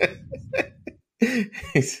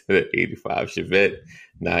 He said, 85 Chevette.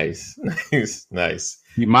 Nice.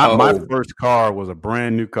 My first car was a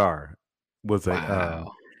brand new car. Was a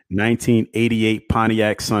 1988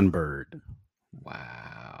 Pontiac Sunbird. Wow.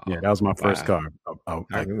 Yeah, that was my first car. A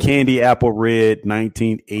candy apple red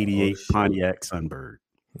 1988 Pontiac Sunbird.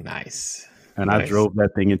 Nice. And I drove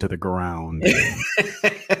that thing into the ground.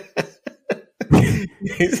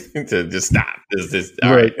 To just stop.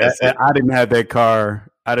 All right. I didn't have that car.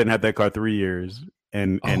 3 years.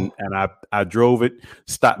 And I drove it,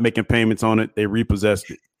 stopped making payments on it. They repossessed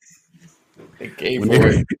it. They gave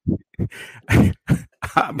for it.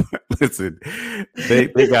 Listen, they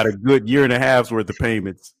got a good year and a half's worth of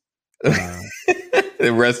payments.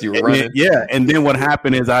 The rest you running. And then what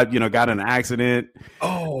happened is I got in an accident.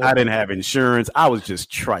 Oh, I didn't have insurance. I was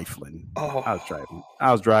just trifling. I was trifling.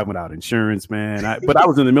 I was driving without insurance, man. But I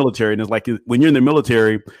was in the military, and it's like when you're in the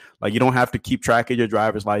military, like you don't have to keep track of your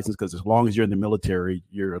driver's license because as long as you're in the military,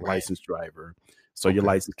 you're a licensed driver, so your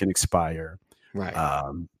license can expire. Right.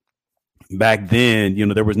 Back then,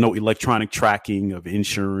 there was no electronic tracking of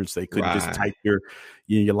insurance. They couldn't just type your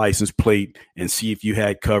license plate and see if you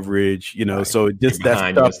had coverage, so just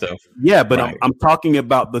that stuff. Yeah. But I'm talking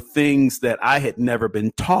about the things that I had never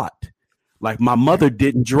been taught. Like my mother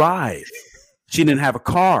didn't drive. She didn't have a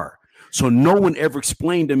car. So no one ever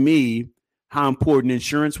explained to me how important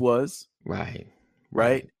insurance was. Right.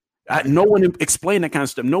 No one explained that kind of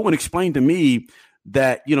stuff. No one explained to me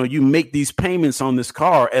that, you make these payments on this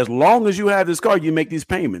car. As long as you have this car, you make these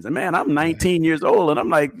payments. And man, I'm 19 years old and I'm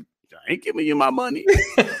like, I ain't giving you my money.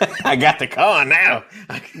 I got the car now.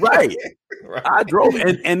 Right. I drove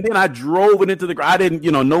and then I drove it into the ground. I didn't,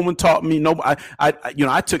 no one taught me.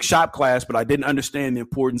 I took shop class, but I didn't understand the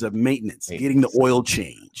importance of maintenance, getting the oil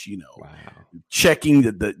change, checking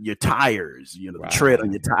your tires, the tread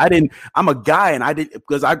on your tire. I'm a guy and I didn't,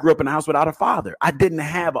 because I grew up in a house without a father. I didn't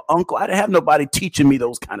have an uncle. I didn't have nobody teaching me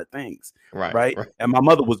those kind of things. Right. And my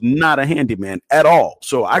mother was not a handyman at all.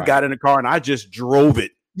 So I got in the car and I just drove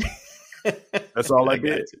it. That's all I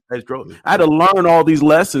did. I had to learn all these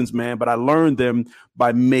lessons, man, but I learned them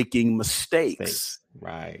by making mistakes.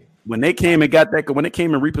 Right. When they came and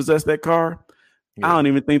repossessed that car, I don't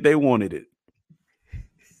even think they wanted it.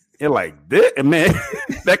 They're like, this, man,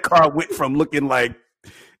 that car went from looking like,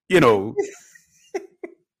 like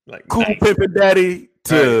cool nice. Pimpin' daddy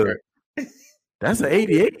to that's an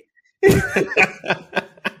 88.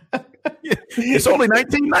 It's only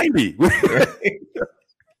 1990.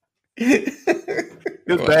 It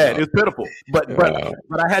was bad. It was pitiful. But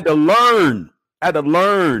I had to learn. Had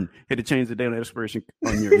to change the date on expiration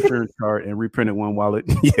on your insurance card and reprint it one wallet.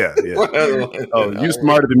 Yeah. Oh, you're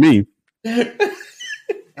smarter than me.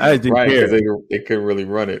 I didn't care. They couldn't really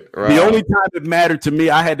run it. Right. The only time it mattered to me,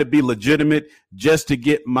 I had to be legitimate just to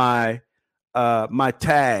get my my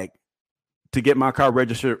tag to get my car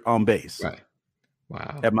registered on base. Right.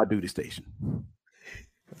 Wow. At my duty station.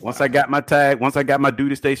 Once I got my tag, once I got my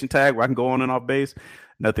duty station tag where I can go on and off base,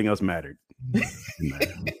 nothing else mattered.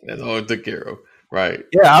 That's all it took care of. Right.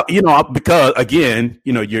 Yeah. Because again,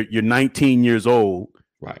 you're 19 years old,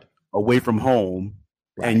 right, away from home,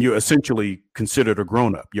 right, and you're essentially considered a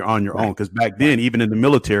grown up. You're on your own. Because back then, even in the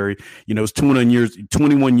military, it's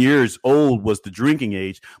 21 years old was the drinking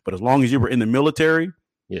age. But as long as you were in the military,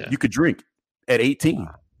 you could drink at 18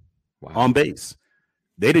 on base.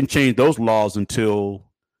 They didn't change those laws until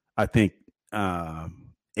I think uh,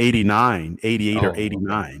 89, 88 or Oh,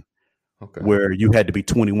 89, okay. where you had to be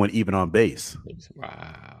 21 even on base.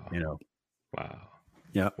 Wow. You know, Wow.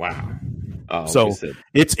 yeah. Wow. What you So said.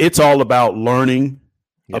 it's all about learning,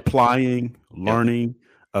 Yep. applying, Yep. learning,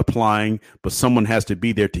 applying, but someone has to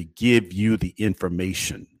be there to give you the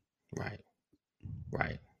information. Right.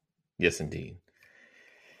 Right. Yes, indeed.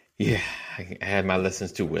 Yeah, I had my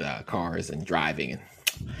lessons too with cars and driving, and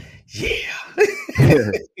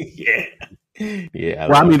yeah, yeah, yeah.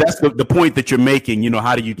 Well, I mean, that's the point that you're making. You know,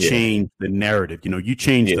 how do you Yeah, change the narrative? You know, you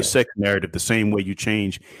change the yeah. sex narrative the same way you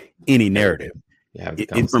change any narrative. Everything. You have the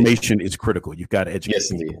conversation. Information is critical. You've got to educate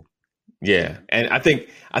Yes, indeed. people. Yeah, and I think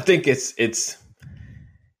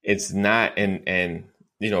it's not, and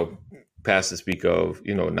past to speak of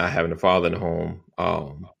not having a father in the home.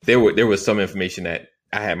 There was some information that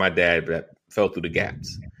I had my dad that fell through the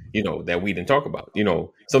gaps. That we didn't talk about.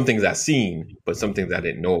 Some things I seen, but some things I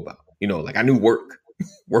didn't know about. Like I knew work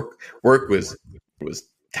was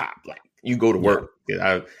top. Like you go to work.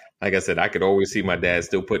 Like I said, I could always see my dad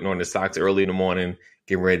still putting on his socks early in the morning,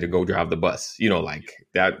 getting ready to go drive the bus. Like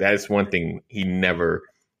that. That's one thing he never.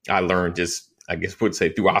 I learned just, I guess, would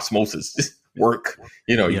say through osmosis. Just work.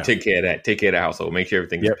 You take care of that. Take care of the household. Make sure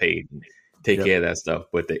everything is paid. Take care of that stuff.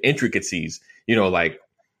 But the intricacies, like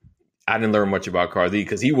I didn't learn much about cars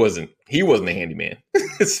because he wasn't a handyman.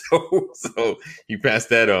 so he passed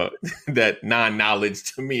that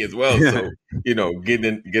non-knowledge to me as well. So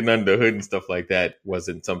getting under the hood and stuff like that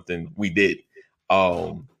wasn't something we did.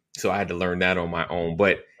 So I had to learn that on my own.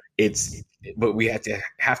 But we have to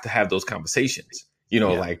have those conversations.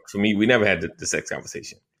 Like for me, we never had the sex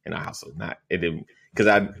conversation in our household. It didn't, because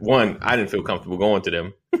I didn't feel comfortable going to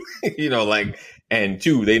them. And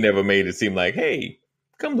two, they never made it seem like, hey,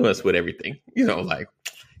 come to us with everything,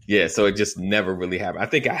 so it just never really happened. I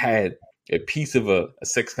think I had a piece of a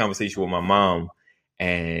sex conversation with my mom,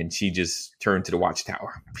 and she just turned to the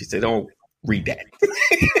Watchtower. She said, "Don't read that."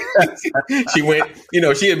 She went,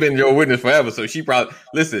 she had been your witness forever, so she probably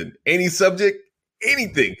listen, any subject,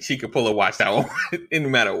 anything, she could pull a Watchtower, and no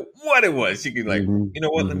matter what it was, she could let me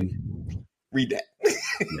read that.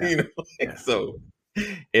 So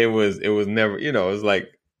it was never, it was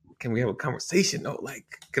like, can we have a conversation? No, like,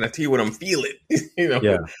 can I tell you what I'm feeling?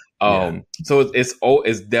 So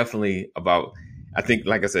it's definitely about, I think,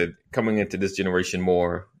 like I said, coming into this generation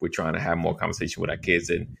more, we're trying to have more conversation with our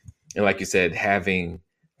kids. And like you said, having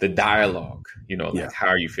the dialogue, how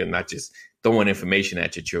are you feeling? Not just throwing information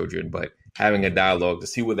at your children, but having a dialogue to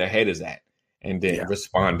see where their head is at and then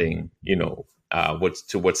responding,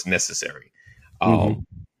 what's necessary.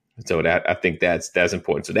 So that, I think that's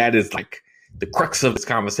important. So that is like the crux of this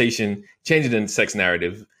conversation, changing the sex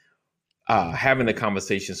narrative, having the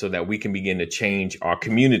conversation so that we can begin to change our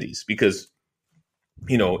communities. Because,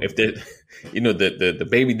 if the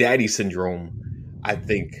baby daddy syndrome, I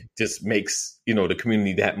think just makes, the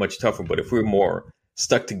community that much tougher. But if we're more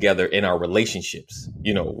stuck together in our relationships,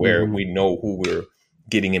 where we know who we're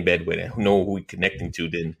getting in bed with and know who we're connecting to,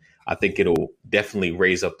 then I think it'll definitely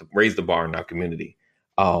raise the bar in our community.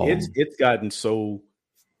 It's gotten so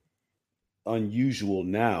unusual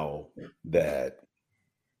now that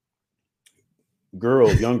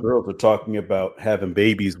young girls are talking about having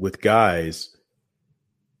babies with guys,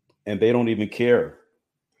 and they don't even care,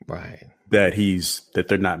 right? That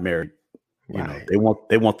they're not married. Right. They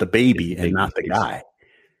want the baby and not the guy.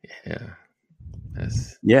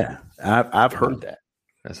 Yeah, I've heard that.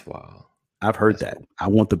 That's wild. I've heard that. I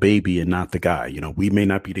want the baby and not the guy. We may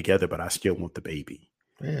not be together, but I still want the baby.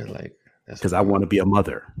 Yeah, like that's because I want to be a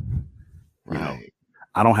mother. Right.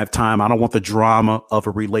 I don't have time. I don't want the drama of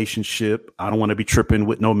a relationship. I don't want to be tripping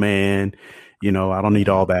with no man. I don't need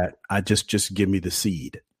all that. I just give me the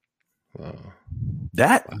seed. Wow.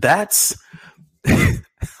 That's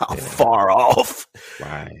how far off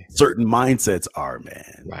certain mindsets are,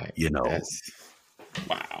 man. Right. That's,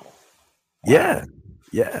 wow. Yeah.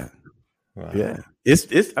 Wow. Yeah.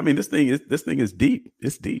 It's I mean, this thing is deep.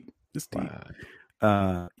 It's deep. It's deep.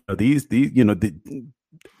 Wow.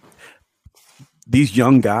 These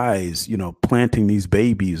young guys, planting these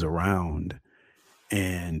babies around,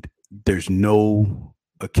 and there's no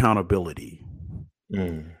accountability.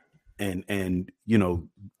 And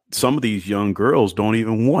some of these young girls don't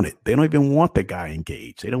even want it. They don't even want the guy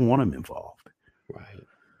engaged. They don't want him involved. Right.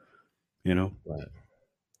 Right.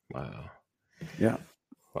 Wow. Yeah.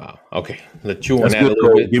 Wow. Okay. Let's chew on that a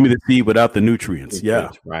little bit. Give me the seed without the nutrients.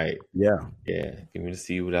 Yeah. Right. Yeah. Yeah. Give me the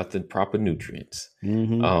seed without the proper nutrients.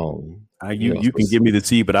 Mm-hmm. You can give me the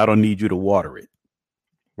seed, but I don't need you to water it.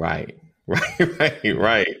 Right.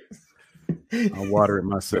 Right. I'll water it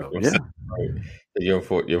myself. Yeah. Right. You're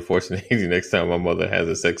fortunate. Next time my mother has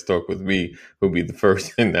a sex talk with me, who'll be the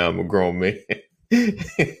first, and now I'm a grown man.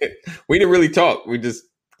 We didn't really talk.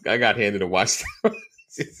 I got handed a watch tower.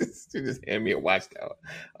 She just handed me a watch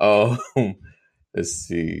tower. Let's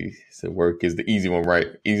see. So work is the easy one, right?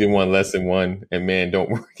 Easy one, lesson one. And man, don't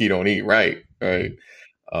work, you don't eat, right? Right.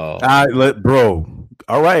 Bro.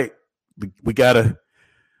 All right. We gotta.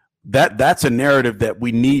 That's a narrative that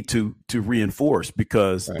we need to reinforce,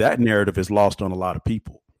 because that narrative is lost on a lot of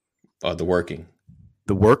people. The working.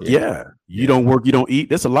 The work, yeah. You don't work, you don't eat.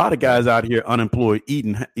 There's a lot of guys out here unemployed,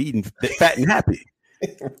 eating fat and happy.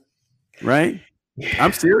 Right?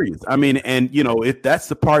 I'm serious. I mean, and if that's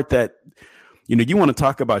the part that you want to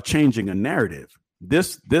talk about changing a narrative.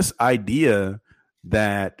 This idea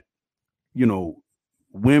that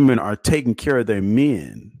women are taking care of their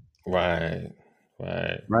men. Right.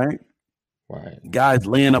 Guys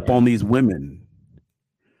laying up on these women.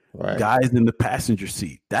 Right. Guys in the passenger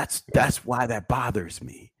seat. That's why that bothers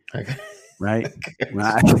me. Right.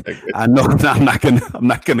 I know I'm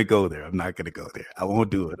not gonna go there. I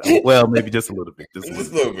won't do it. Well, maybe just a little bit. Just a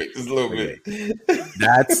little bit.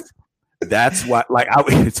 That's why. Like,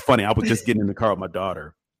 it's funny. I was just getting in the car with my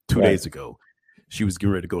daughter 2 days ago. She was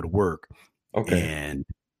getting ready to go to work. Okay. And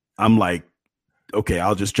I'm like, okay,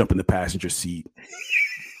 I'll just jump in the passenger seat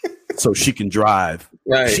so she can drive.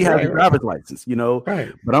 Right. She has a driver's license,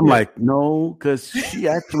 Right. But I'm like, no, because she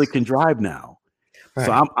actually can drive now. Right.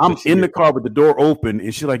 So I'm in the car with the door open,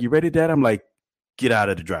 and she's like, "You ready, Dad?" I'm like, "Get out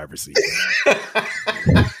of the driver's seat."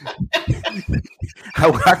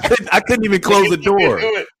 I couldn't even close the door.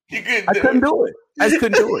 I couldn't do it. I just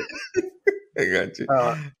couldn't do it. I got you.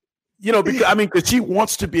 Because she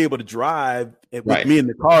wants to be able to drive with me in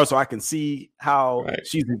the car, so I can see how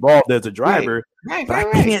she's evolved as a driver. Right. But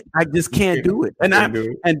I just can't do it.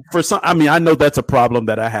 And for some, I know that's a problem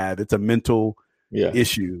that I have. It's a mental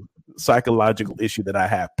issue, psychological issue that I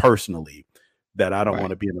have personally, that I don't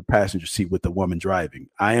want to be in the passenger seat with a woman driving.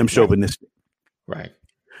 I am chauvinistic. Right.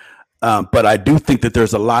 But I do think that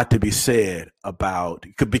there's a lot to be said about,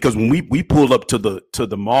 because when we pulled up to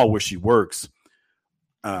the mall where she works,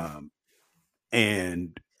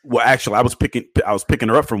 and well, actually, I was picking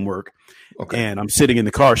her up from work, and I'm sitting in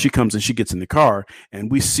the car. She comes and she gets in the car, and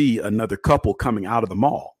we see another couple coming out of the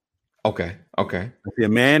mall. Okay. I see a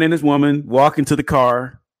man and his woman walking to the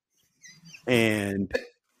car, and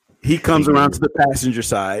he comes around to the passenger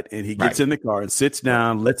side, and he gets in the car and sits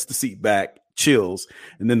down, lets the seat back, chills,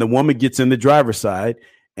 and then the woman gets in the driver's side,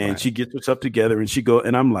 and she gets herself together, and she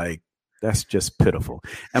and I'm like, that's just pitiful.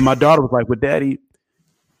 And my daughter was like, "Well, Daddy,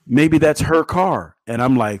 maybe that's her car." And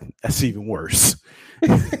I'm like, that's even worse.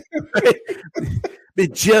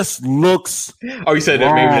 It just looks. Oh, you said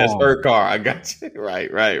wrong. That maybe that's her car. I got you. Right.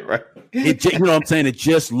 You know what I'm saying? It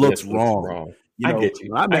just looks wrong. I get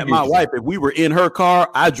you. I met my wife. If we were in her car,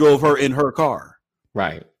 I drove her in her car.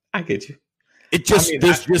 Right. I get you. It just,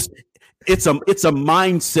 it's a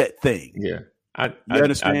mindset thing. Yeah. You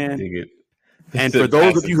understand? I dig it. And for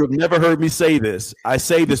those of you who have never heard me say this, I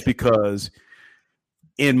say this because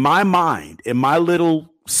in my mind, in my little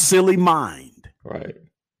silly mind,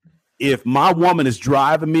 if my woman is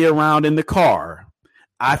driving me around in the car,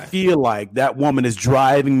 I feel like that woman is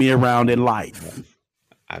driving me around in life.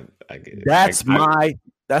 I get it.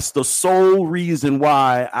 That's the sole reason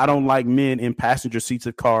why I don't like men in passenger seats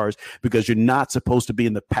of cars, because you're not supposed to be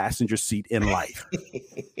in the passenger seat in life.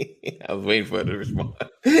 I was waiting for it to respond.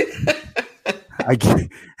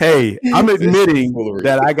 Hey, I'm admitting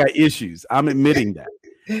that I got issues. I'm admitting that.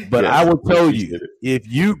 But I will tell you, if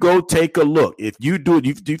you go take a look, if you do it,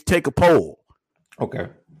 you take a poll. Okay.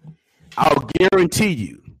 I'll guarantee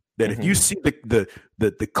you that if you see the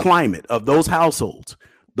climate of those households,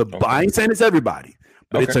 I ain't saying it's everybody,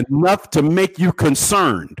 but it's enough to make you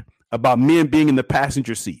concerned about men being in the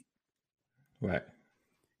passenger seat. Right.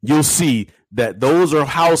 You'll see that those are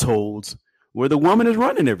households where the woman is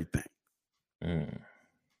running everything.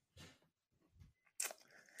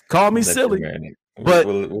 Call me silly, but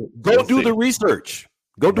go do the research.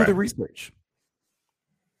 Go do the research.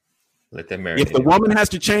 Let that marinate. If the woman has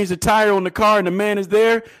to change the tire on the car and the man is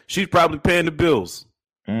there, she's probably paying the bills.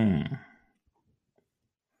 I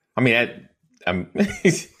mean,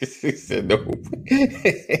 he said no.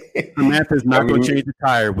 Samantha's not going to change the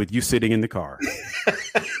tire with you sitting in the car.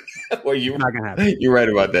 Well, you're not gonna happen. You're right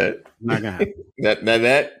about that. Not gonna happen.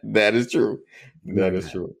 That is true. That is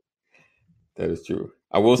true. That is true.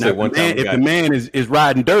 I will say one time, if the man is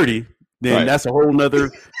riding dirty, then that's a whole nother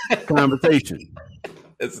conversation.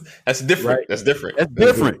 That's different. Right? That's different. That's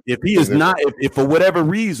different. If he is not, if for whatever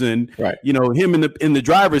reason, him in the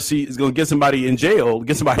driver's seat is going to get somebody in jail,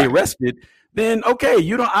 get somebody arrested, then okay,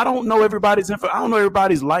 I don't know everybody's info. I don't know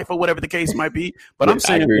everybody's life or whatever the case might be. But I'm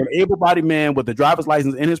saying for an able-bodied man with a driver's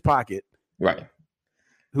license in his pocket, right,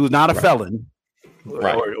 who's not a felon,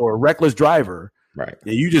 right, or a reckless driver, right,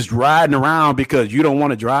 and you just riding around because you don't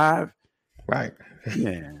want to drive, right?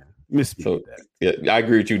 Yeah, miss me. So yeah, I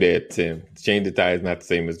agree with you there, Tim. Change the tire is not the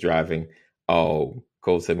same as driving. Oh,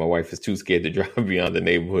 Cole said my wife is too scared to drive beyond the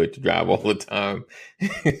neighborhood to drive all the time.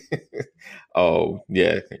 Oh,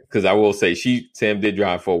 yeah. Because I will say Sam did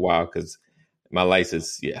drive for a while because my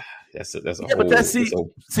license, that's a whole. But that's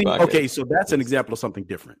okay. So that's an example of something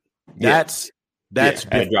different. That's I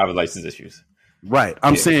had driver's license issues. Right.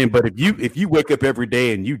 I'm saying, but if you wake up every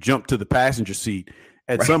day and you jump to the passenger seat,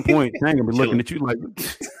 at some point, I'm gonna be looking at you like.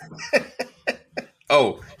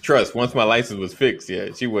 Oh, trust. Once my license was fixed,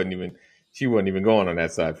 she wasn't even going on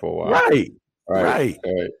that side for a while. Right.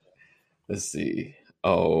 Let's see.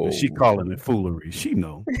 Oh, she calling it foolery. She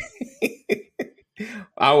know.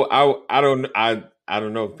 I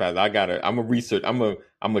don't know, Pat. I'm a research. I'm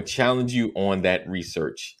gonna challenge you on that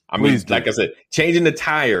research. I mean, like I said, changing the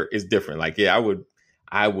tire is different. Like, I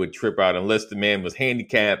would trip out unless the man was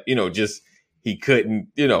handicapped. Just he couldn't.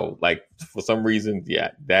 Like for some reason,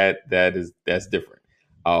 that's different.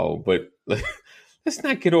 Oh, but let's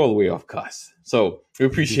not get all the way off course. So we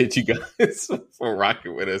appreciate you guys for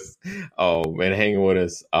rocking with us, and hanging with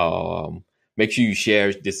us. Make sure you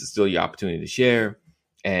share. This is still your opportunity to share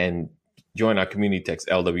and join our community. Text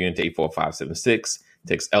LWN to 84576.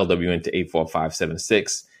 Text LWN to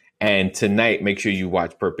 84576. And tonight, make sure you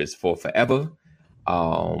watch Purpose for Forever.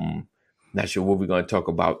 Not sure what we're going to talk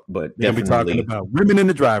about, but we're definitely talking about women in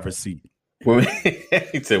the driver's seat.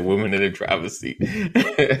 He said women in the driver's seat.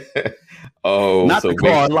 Not the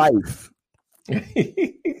car life.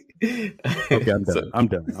 Okay, I'm done. I'm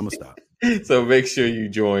gonna stop. So make sure you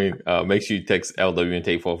join. Make sure you text LWN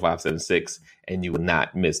to 84576, and you will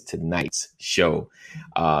not miss tonight's show.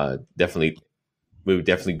 We would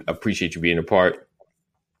definitely appreciate you being a part.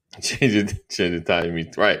 Change the tire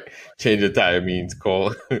means right. Change the tire means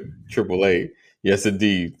call AAA. Yes,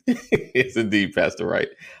 indeed. Yes, indeed, Pastor Wright.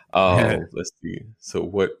 Let's see. So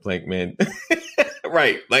what, Blank Man?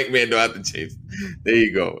 Right, Blank Man don't have to change. There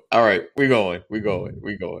you go. All right, we're going.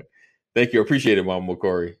 Thank you. Appreciate it, Mama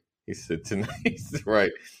McCory. He said tonight.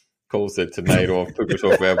 Right. Cole said tonight on Purpose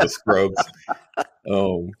for Forever Scrubs.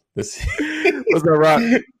 Let's see. What's up, Rock?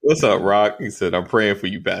 What's up, Rock? He said, I'm praying for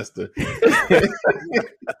you, Pastor.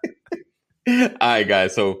 All right,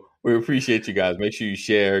 guys. So we appreciate you guys. Make sure you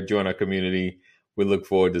share, join our community. We look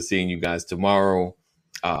forward to seeing you guys tomorrow.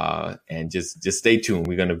 And just stay tuned.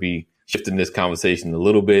 We're going to be shifting this conversation a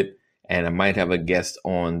little bit. And I might have a guest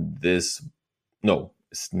on this. No,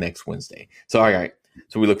 it's next Wednesday. So, all right.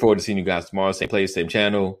 So we look forward to seeing you guys tomorrow. Same place, same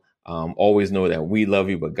channel. Always know that we love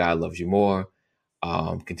you, but God loves you more.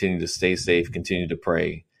 Continue to stay safe. Continue to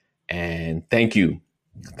pray. And thank you.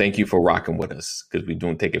 Thank you for rocking with us because we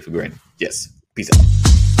don't take it for granted. Yes. Peace out.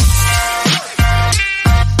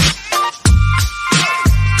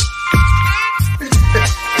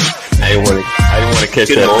 I didn't want to catch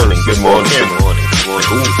that. Morning. Good morning.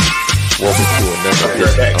 Welcome to another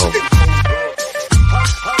episode.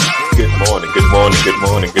 Good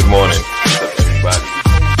morning, everybody.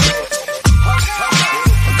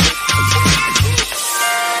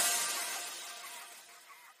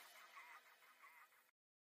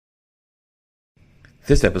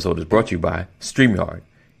 This episode is brought to you by StreamYard.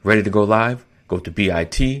 Ready to go live? Go to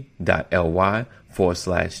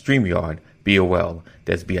bit.ly/StreamYard BOL.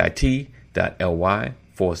 That's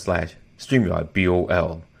bit.ly/StreamYard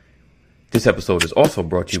BOL. This episode is also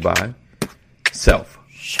brought to you by Self.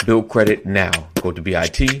 Build credit now. Go to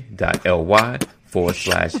bit.ly/now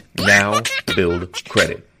build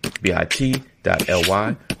credit. bit.ly/now